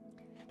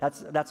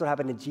 That's what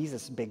happened to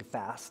Jesus' big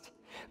fast.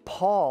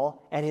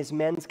 Paul and his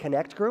Men's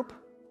Connect group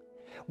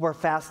were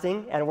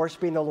fasting and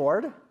worshiping the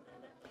Lord.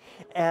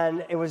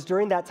 And it was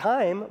during that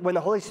time when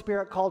the Holy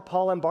Spirit called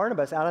Paul and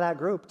Barnabas out of that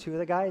group, two of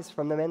the guys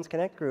from the Men's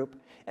Connect group,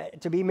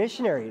 to be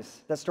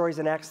missionaries. That story's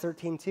in Acts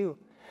 13 too.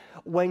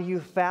 When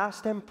you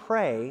fast and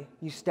pray,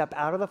 you step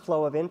out of the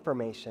flow of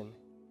information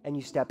and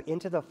you step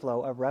into the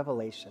flow of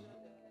revelation.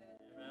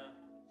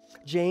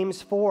 Amen.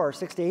 James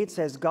 4:6-8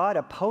 says, God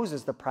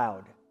opposes the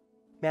proud.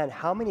 Man,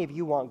 how many of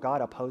you want God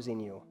opposing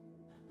you?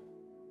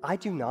 I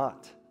do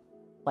not.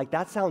 Like,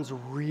 that sounds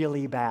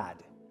really bad.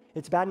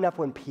 It's bad enough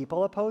when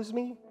people oppose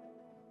me.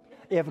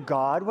 If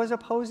God was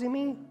opposing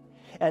me,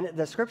 and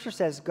the scripture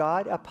says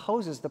God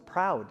opposes the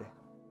proud.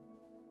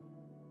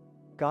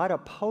 God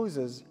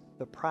opposes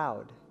the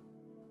proud,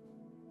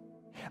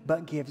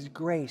 but gives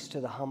grace to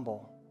the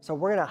humble. So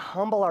we're going to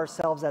humble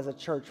ourselves as a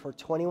church for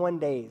 21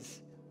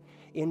 days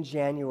in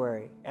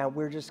January, and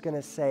we're just going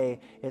to say,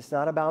 it's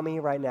not about me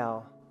right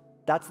now.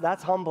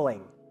 That's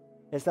humbling.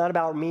 It's not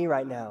about me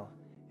right now.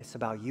 It's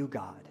about you,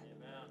 God.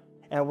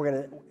 And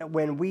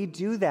when we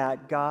do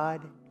that,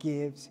 God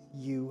gives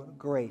you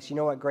grace. You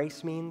know what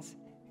grace means?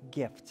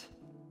 Gift.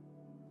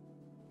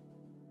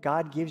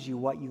 God gives you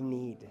what you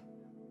need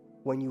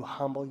when you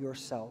humble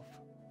yourself.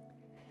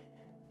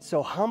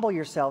 So humble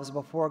yourselves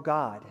before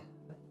God.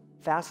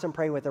 Fast and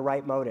pray with the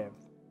right motive.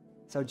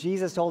 So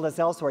Jesus told us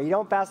elsewhere, you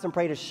don't fast and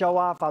pray to show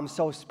off, I'm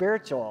so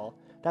spiritual.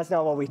 That's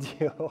not what we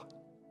do.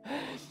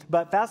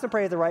 But fast and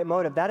pray with the right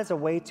motive, that is a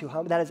way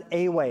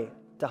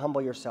to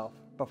humble yourself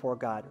before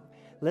God.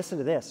 Listen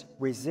to this.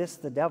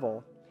 Resist the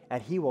devil,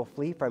 and he will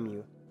flee from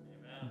you.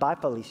 Amen. Bye,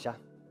 Felicia.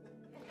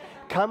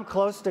 Come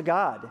close to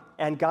God,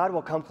 and God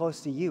will come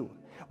close to you.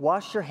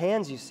 Wash your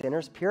hands, you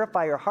sinners.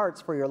 Purify your hearts,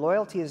 for your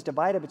loyalty is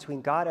divided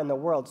between God and the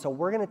world. So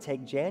we're going to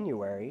take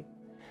January,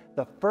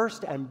 the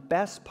first and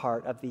best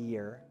part of the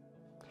year,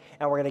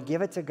 and we're going to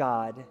give it to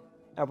God.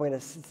 And we're going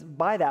to,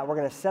 by that, we're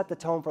going to set the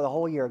tone for the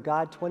whole year.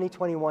 God,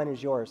 2021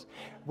 is yours.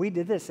 We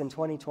did this in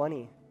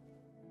 2020,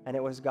 and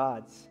it was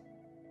God's.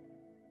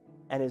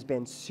 And it's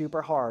been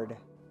super hard,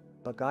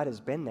 but God has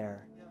been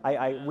there.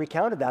 I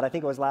recounted that. I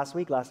think it was last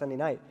Sunday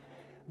night.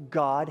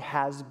 God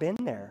has been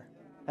there.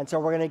 And so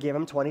we're going to give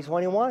him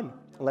 2021.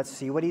 Let's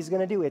see what he's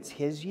going to do. It's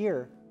his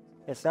year.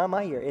 It's not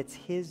my year. It's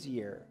his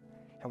year.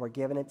 And we're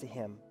giving it to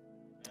him.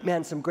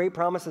 Man, some great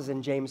promises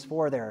in James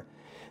 4 there.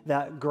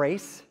 That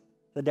grace,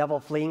 the devil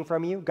fleeing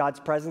from you, God's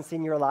presence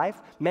in your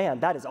life. Man,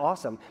 that is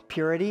awesome.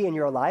 Purity in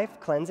your life,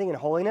 cleansing and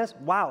holiness.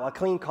 Wow, a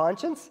clean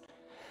conscience.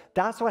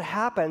 That's what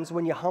happens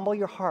when you humble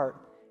your heart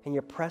and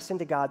you press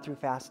into God through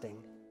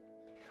fasting.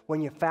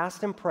 When you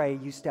fast and pray,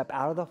 you step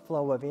out of the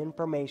flow of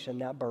information,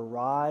 that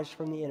barrage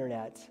from the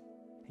internet,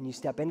 and you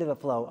step into the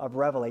flow of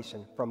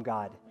revelation from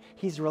God.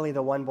 He's really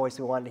the one voice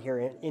we wanted to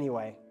hear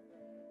anyway.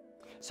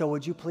 So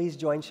would you please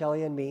join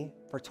Shelly and me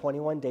for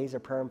 21 days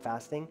of prayer and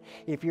fasting?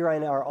 If you're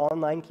in our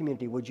online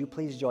community, would you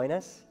please join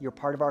us? You're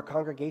part of our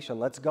congregation.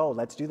 Let's go.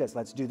 Let's do this.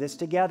 Let's do this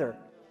together.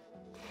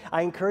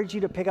 I encourage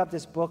you to pick up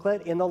this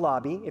booklet in the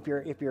lobby. If you're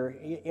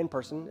in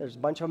person, there's a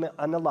bunch of them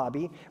in the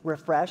lobby.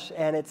 Refresh,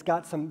 and it's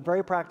got some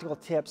very practical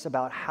tips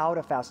about how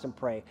to fast and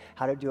pray,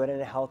 how to do it in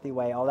a healthy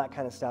way, all that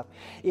kind of stuff.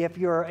 If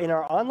you're in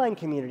our online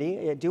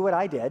community, do what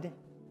I did.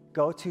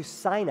 Go to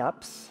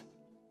signups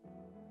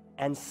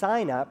and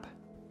sign up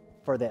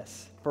for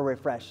this, for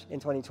Refresh in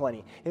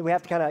 2020. And we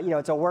have to kind of,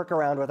 it's a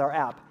workaround with our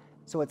app.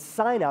 So it's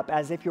sign up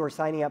as if you were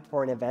signing up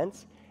for an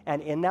event,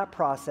 and in that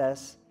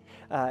process,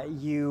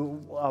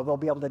 you will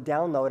be able to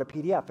download a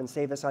PDF and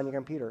save this on your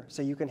computer.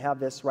 So you can have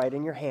this right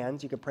in your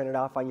hands. You can print it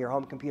off on your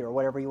home computer,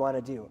 whatever you want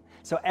to do.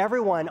 So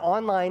everyone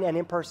online and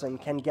in person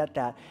can get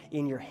that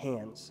in your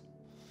hands.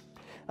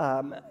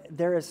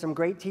 There is some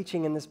great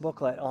teaching in this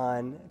booklet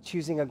on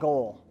choosing a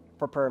goal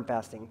for prayer and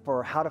fasting,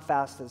 for how to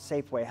fast a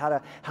safe way,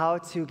 how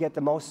to get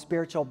the most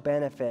spiritual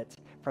benefit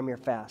from your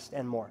fast,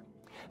 and more.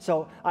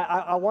 So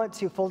I want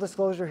to, full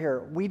disclosure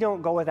here, we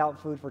don't go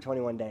without food for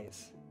 21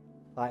 days.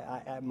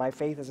 My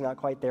faith is not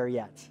quite there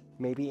yet,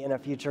 maybe in a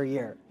future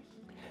year.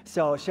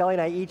 So Shelly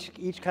and I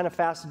each kind of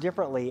fast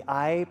differently.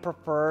 I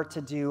prefer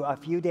to do a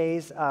few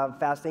days of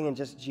fasting and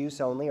just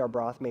juice only, or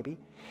broth maybe,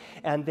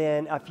 and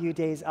then a few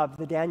days of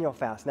the Daniel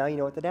fast. Now you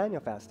know what the Daniel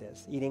fast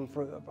is, eating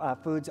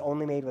foods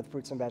only made with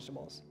fruits and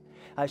vegetables.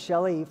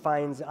 Shelly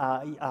finds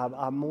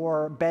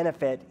more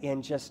benefit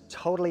in just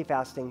totally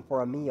fasting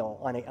for a meal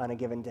on a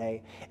given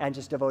day and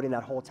just devoting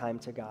that whole time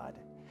to God.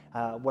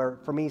 Where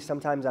for me,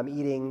 sometimes I'm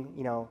eating,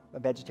 a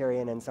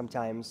vegetarian, and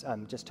sometimes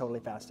I'm just totally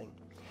fasting.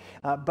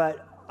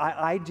 But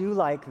I do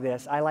like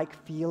this. I like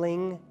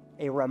feeling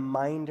a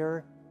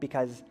reminder,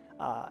 because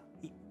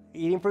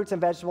eating fruits and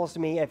vegetables to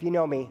me, if you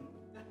know me,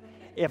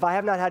 if I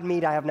have not had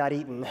meat, I have not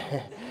eaten.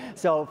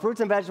 So fruits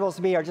and vegetables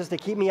to me are just to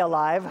keep me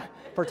alive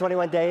for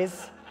 21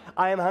 days.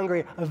 I am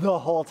hungry the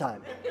whole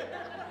time.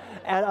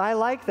 And I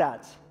like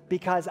that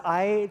because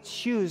I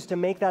choose to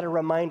make that a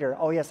reminder.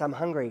 Oh, yes, I'm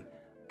hungry.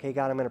 Okay,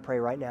 God, I'm going to pray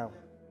right now.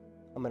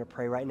 I'm going to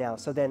pray right now.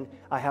 So then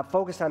I have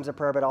focus times of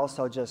prayer, but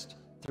also just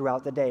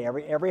throughout the day.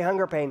 Every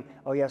hunger pain,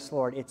 oh, yes,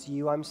 Lord, it's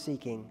you I'm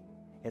seeking.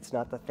 It's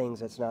not the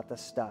things. It's not the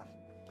stuff.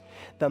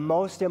 The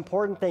most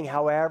important thing,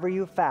 however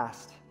you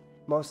fast,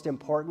 most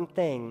important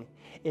thing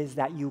is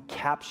that you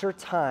capture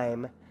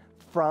time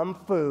from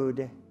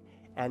food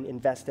and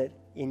invest it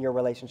in your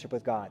relationship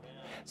with God.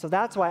 So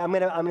that's why I'm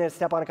gonna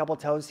step on a couple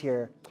toes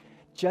here.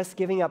 Just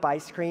giving up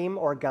ice cream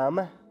or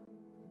gum,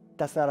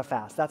 that's not a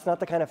fast. That's not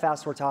the kind of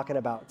fast we're talking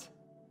about.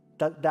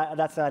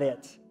 That's not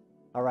it,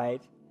 all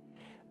right?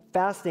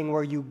 Fasting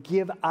where you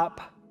give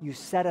up, you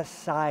set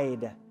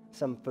aside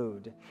some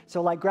food.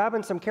 So like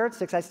grabbing some carrot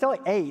sticks, I still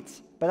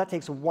ate, but that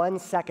takes 1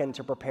 second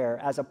to prepare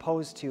as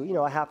opposed to,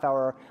 a half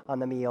hour on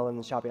the meal and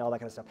the shopping, all that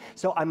kind of stuff.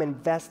 So I'm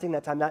investing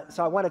that time.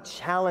 So I want to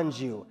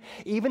challenge you.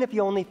 Even if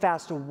you only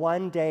fast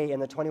 1 day in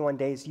the 21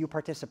 days you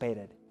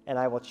participated, and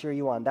I will cheer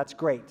you on, that's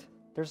great.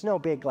 There's no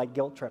big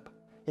guilt trip.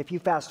 If you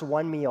fast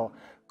one meal,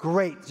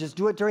 great. Just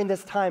do it during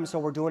this time so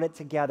we're doing it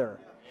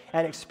together.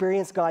 And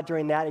experience God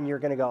during that, and you're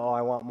going to go, oh,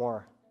 I want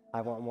more.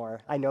 I want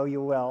more. I know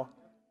you will.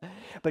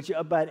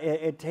 But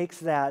it takes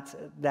that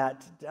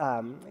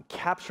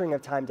capturing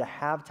of time to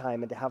have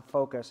time and to have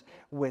focus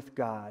with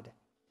God.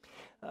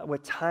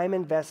 With time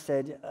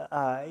invested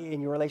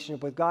in your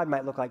relationship with God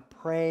might look like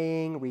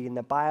praying, reading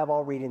the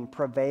Bible, reading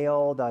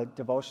Prevail, the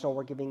devotional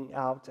we're giving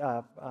out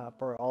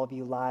for all of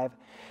you live,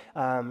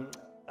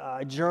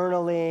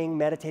 journaling,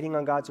 meditating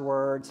on God's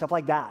word, stuff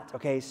like that.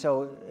 Okay,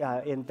 so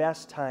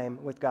invest time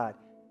with God.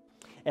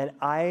 And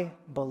I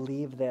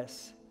believe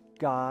this.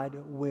 God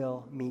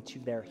will meet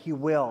you there. He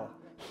will.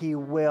 He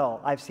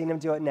will. I've seen him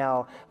do it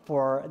now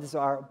for, this is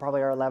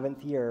probably our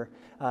 11th year,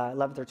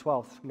 11th or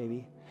 12th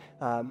maybe.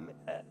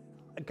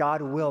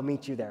 God will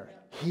meet you there.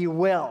 He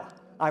will.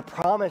 I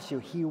promise you,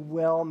 he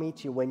will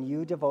meet you. When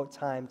you devote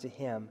time to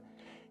him,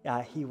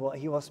 he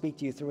will speak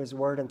to you through his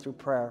word and through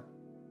prayer.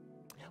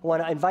 I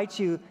want to invite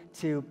you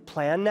to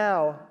plan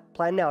now.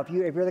 Plan now. If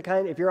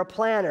you're a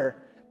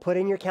planner, put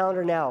in your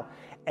calendar now.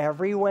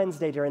 Every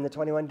Wednesday during the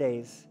 21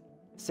 days,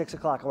 6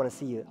 o'clock, I want to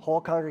see you. Whole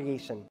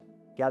congregation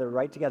gathered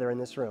right together in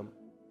this room.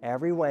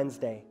 Every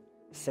Wednesday,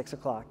 6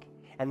 o'clock.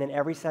 And then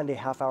every Sunday,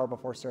 half hour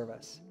before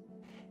service.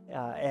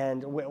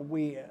 And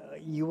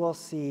you will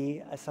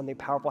see something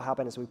powerful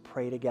happen as we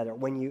pray together.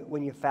 When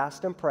you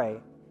fast and pray,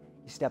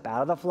 you step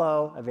out of the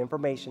flow of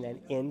information and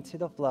into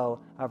the flow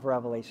of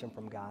revelation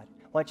from God.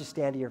 Why don't you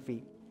stand to your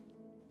feet?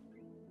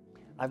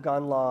 I've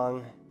gone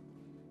long.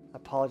 I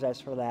apologize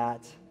for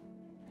that.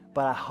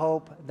 But I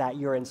hope that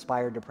you're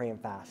inspired to pray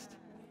and fast.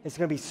 It's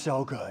going to be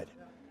so good.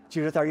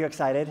 Judith, are you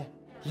excited?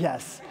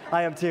 Yes,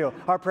 I am too.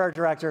 Our prayer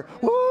director,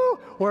 woo,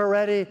 we're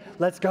ready.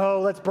 Let's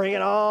go. Let's bring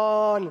it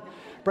on.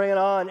 Bring it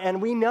on.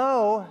 And we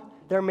know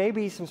there may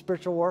be some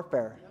spiritual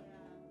warfare.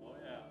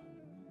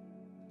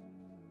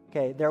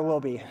 Okay, there will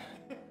be.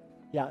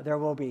 Yeah, there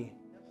will be.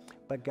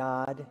 But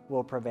God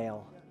will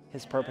prevail.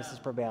 His purposes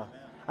prevail.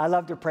 I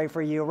love to pray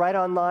for you. Right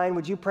online,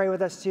 would you pray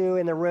with us too?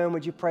 In the room,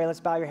 would you pray? Let's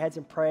bow your heads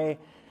and pray.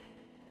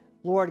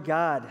 Lord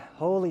God,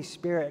 Holy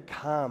Spirit,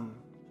 come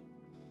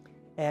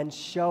and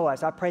show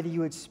us. I pray that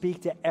you would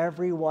speak to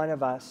every one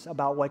of us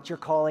about what you're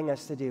calling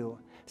us to do.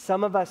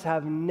 Some of us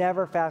have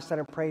never fasted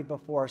and prayed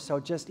before,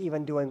 so just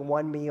even doing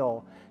one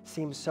meal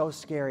seems so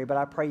scary, but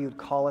I pray you'd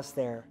call us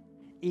there.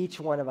 Each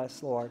one of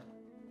us, Lord.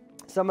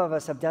 Some of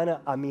us have done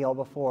a meal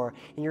before,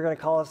 and you're going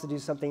to call us to do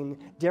something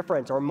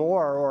different or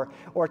more,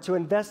 or to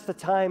invest the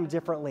time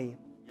differently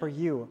for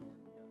you.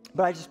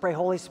 But I just pray,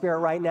 Holy Spirit,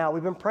 right now.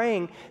 We've been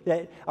praying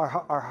that our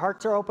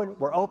hearts are open.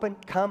 We're open.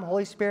 Come,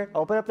 Holy Spirit,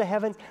 open up the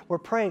heavens. We're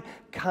praying,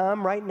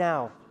 come right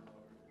now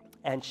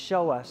and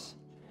show us,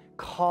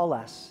 call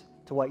us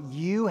to what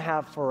you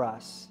have for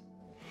us.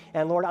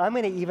 And Lord, I'm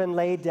going to even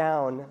lay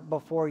down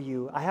before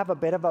you. I have a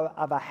bit of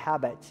a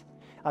habit,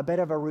 a bit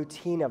of a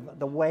routine of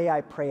the way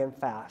I pray and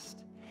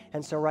fast.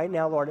 And so right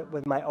now, Lord,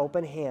 with my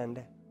open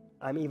hand,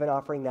 I'm even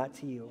offering that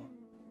to you.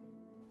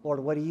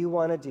 Lord, what do you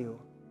want to do?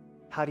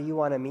 How do you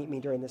want to meet me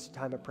during this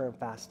time of prayer and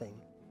fasting?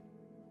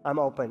 I'm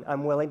open.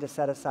 I'm willing to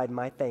set aside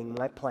my thing,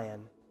 my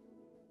plan,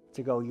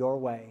 to go your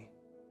way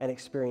and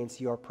experience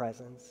your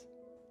presence.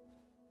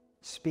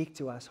 Speak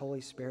to us,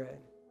 Holy Spirit.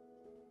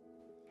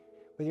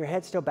 With your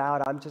head still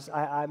bowed,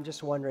 I'm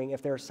just wondering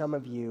if there are some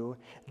of you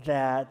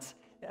that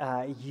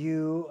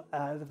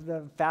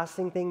the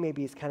fasting thing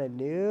maybe is kind of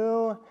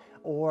new,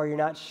 or you're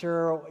not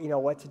sure,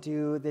 what to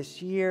do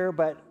this year,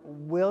 but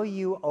will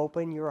you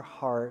open your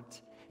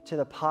heart to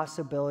the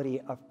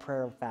possibility of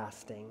prayer and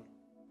fasting?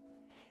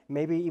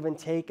 Maybe even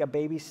take a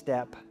baby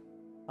step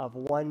of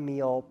 1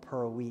 meal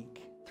per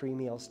week, 3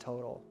 meals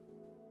total,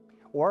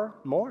 or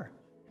more.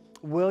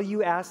 Will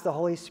you ask the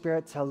Holy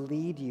Spirit to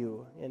lead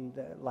you in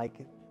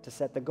to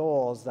set the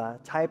goals, the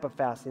type of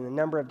fasting, the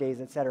number of days,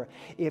 etc.?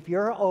 If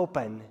you're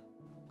open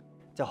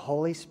to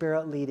Holy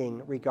Spirit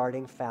leading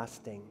regarding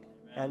fasting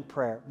and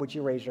prayer, would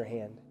you raise your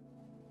hand?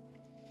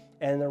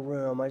 And in the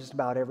room, just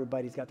about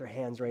everybody's got their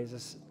hands raised.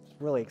 It's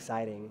really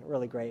exciting,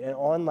 really great. And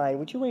online,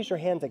 would you raise your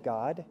hand to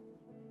God?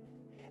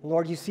 And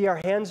Lord, you see our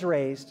hands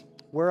raised.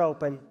 We're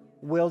open.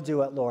 We'll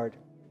do it, Lord.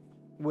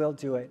 We'll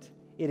do it.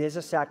 It is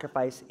a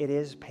sacrifice. It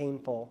is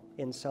painful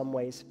in some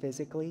ways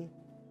physically,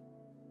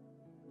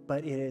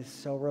 but it is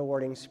so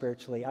rewarding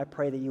spiritually. I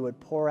pray that you would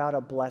pour out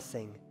a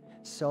blessing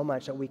so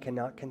much that we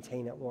cannot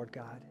contain it, Lord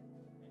God.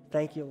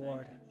 Thank you,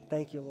 Lord.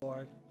 Thank you,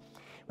 Lord.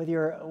 With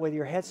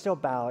your head still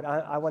bowed,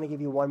 I want to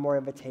give you one more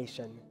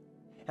invitation.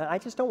 And I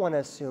just don't want to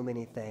assume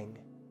anything.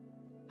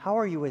 How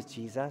are you with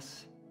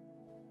Jesus?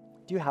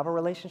 Do you have a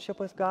relationship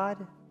with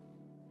God?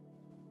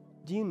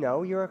 Do you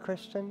know you're a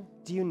Christian?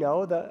 Do you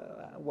know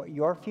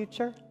your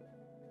future?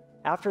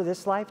 After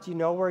this life, do you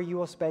know where you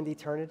will spend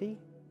eternity?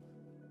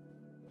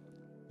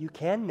 You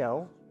can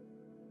know.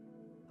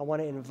 I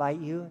want to invite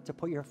you to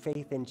put your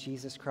faith in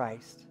Jesus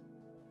Christ.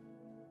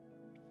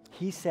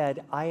 He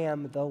said, I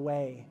am the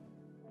way,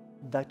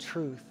 the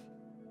truth,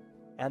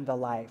 and the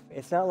life.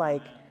 It's not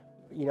like,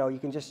 you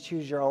can just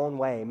choose your own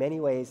way.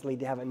 Many ways lead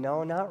to heaven.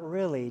 No, not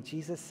really.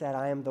 Jesus said,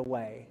 I am the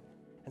way.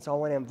 And so I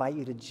want to invite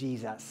you to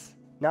Jesus.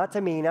 Not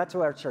to me, not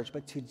to our church,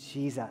 but to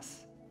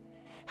Jesus.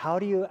 How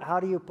do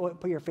you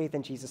put your faith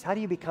in Jesus? How do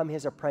you become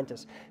his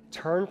apprentice?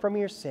 Turn from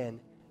your sin,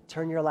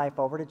 turn your life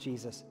over to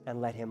Jesus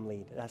and let him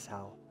lead. That's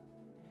how.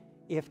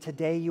 If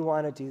today you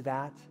want to do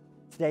that,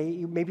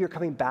 today maybe you're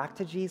coming back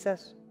to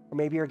Jesus, or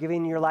maybe you're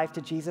giving your life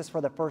to Jesus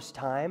for the first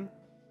time.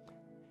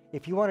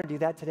 If you want to do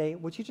that today,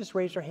 would you just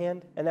raise your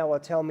hand? And that will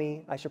tell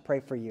me I should pray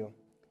for you.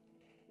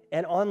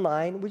 And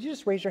online, would you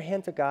just raise your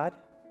hand to God?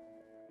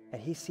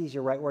 And he sees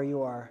you right where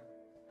you are.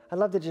 I'd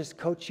love to just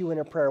coach you in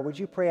a prayer. Would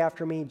you pray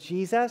after me?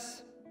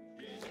 Jesus,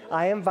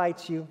 I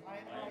invite you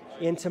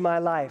into my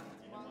life.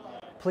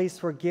 Please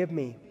forgive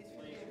me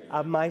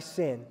of my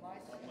sin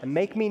and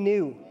make me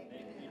new.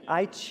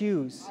 I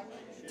choose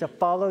to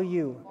follow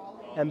you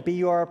and be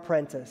your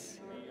apprentice.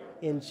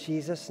 In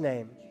Jesus'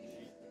 name,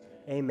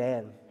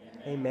 amen.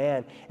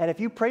 Amen. And if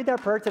you prayed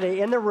that prayer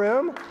today in the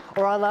room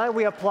or online,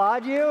 we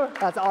applaud you.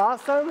 That's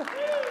awesome.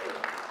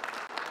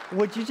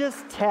 Would you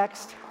just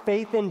text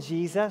faith in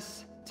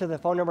Jesus to the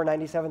phone number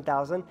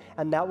 97,000,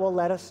 and that will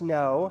let us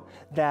know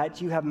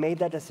that you have made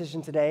that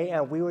decision today,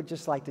 and we would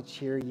just like to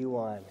cheer you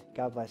on.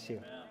 God bless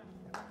you.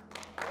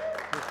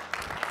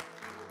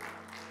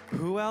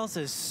 Who else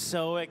is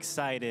so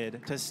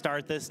excited to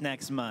start this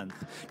next month?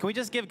 Can we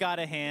just give God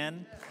a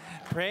hand?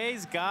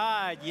 Praise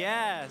God,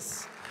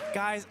 yes.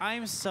 Guys,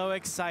 I'm so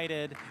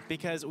excited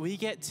because we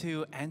get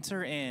to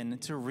enter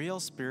into real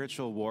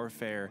spiritual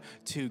warfare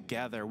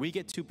together. We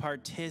get to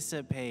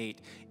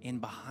participate in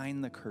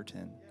Behind the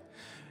Curtain.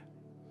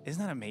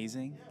 Isn't that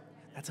amazing?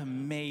 That's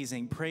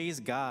amazing. Praise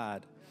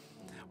God.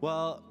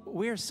 Well,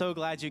 we're so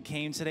glad you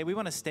came today. We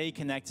want to stay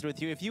connected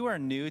with you. If you are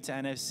new to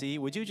NFC,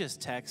 would you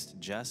just text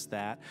just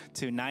that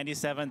to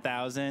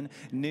 97,000,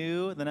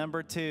 new, the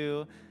number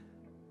 2,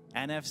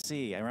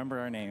 NFC, I remember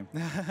our name,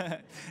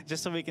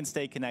 just so we can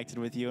stay connected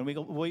with you. And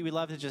we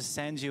love to just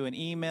send you an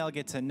email,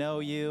 get to know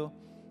you,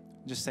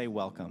 just say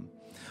welcome.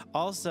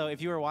 Also,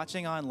 if you are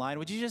watching online,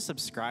 would you just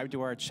subscribe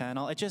to our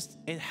channel?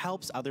 It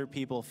helps other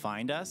people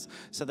find us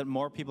so that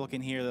more people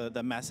can hear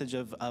the message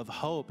of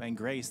hope and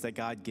grace that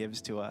God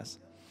gives to us.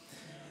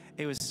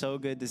 It was so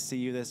good to see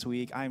you this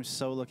week. I'm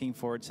so looking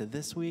forward to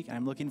this week.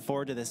 I'm looking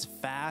forward to this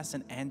fast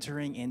and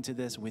entering into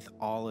this with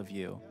all of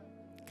you.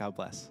 God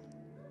bless.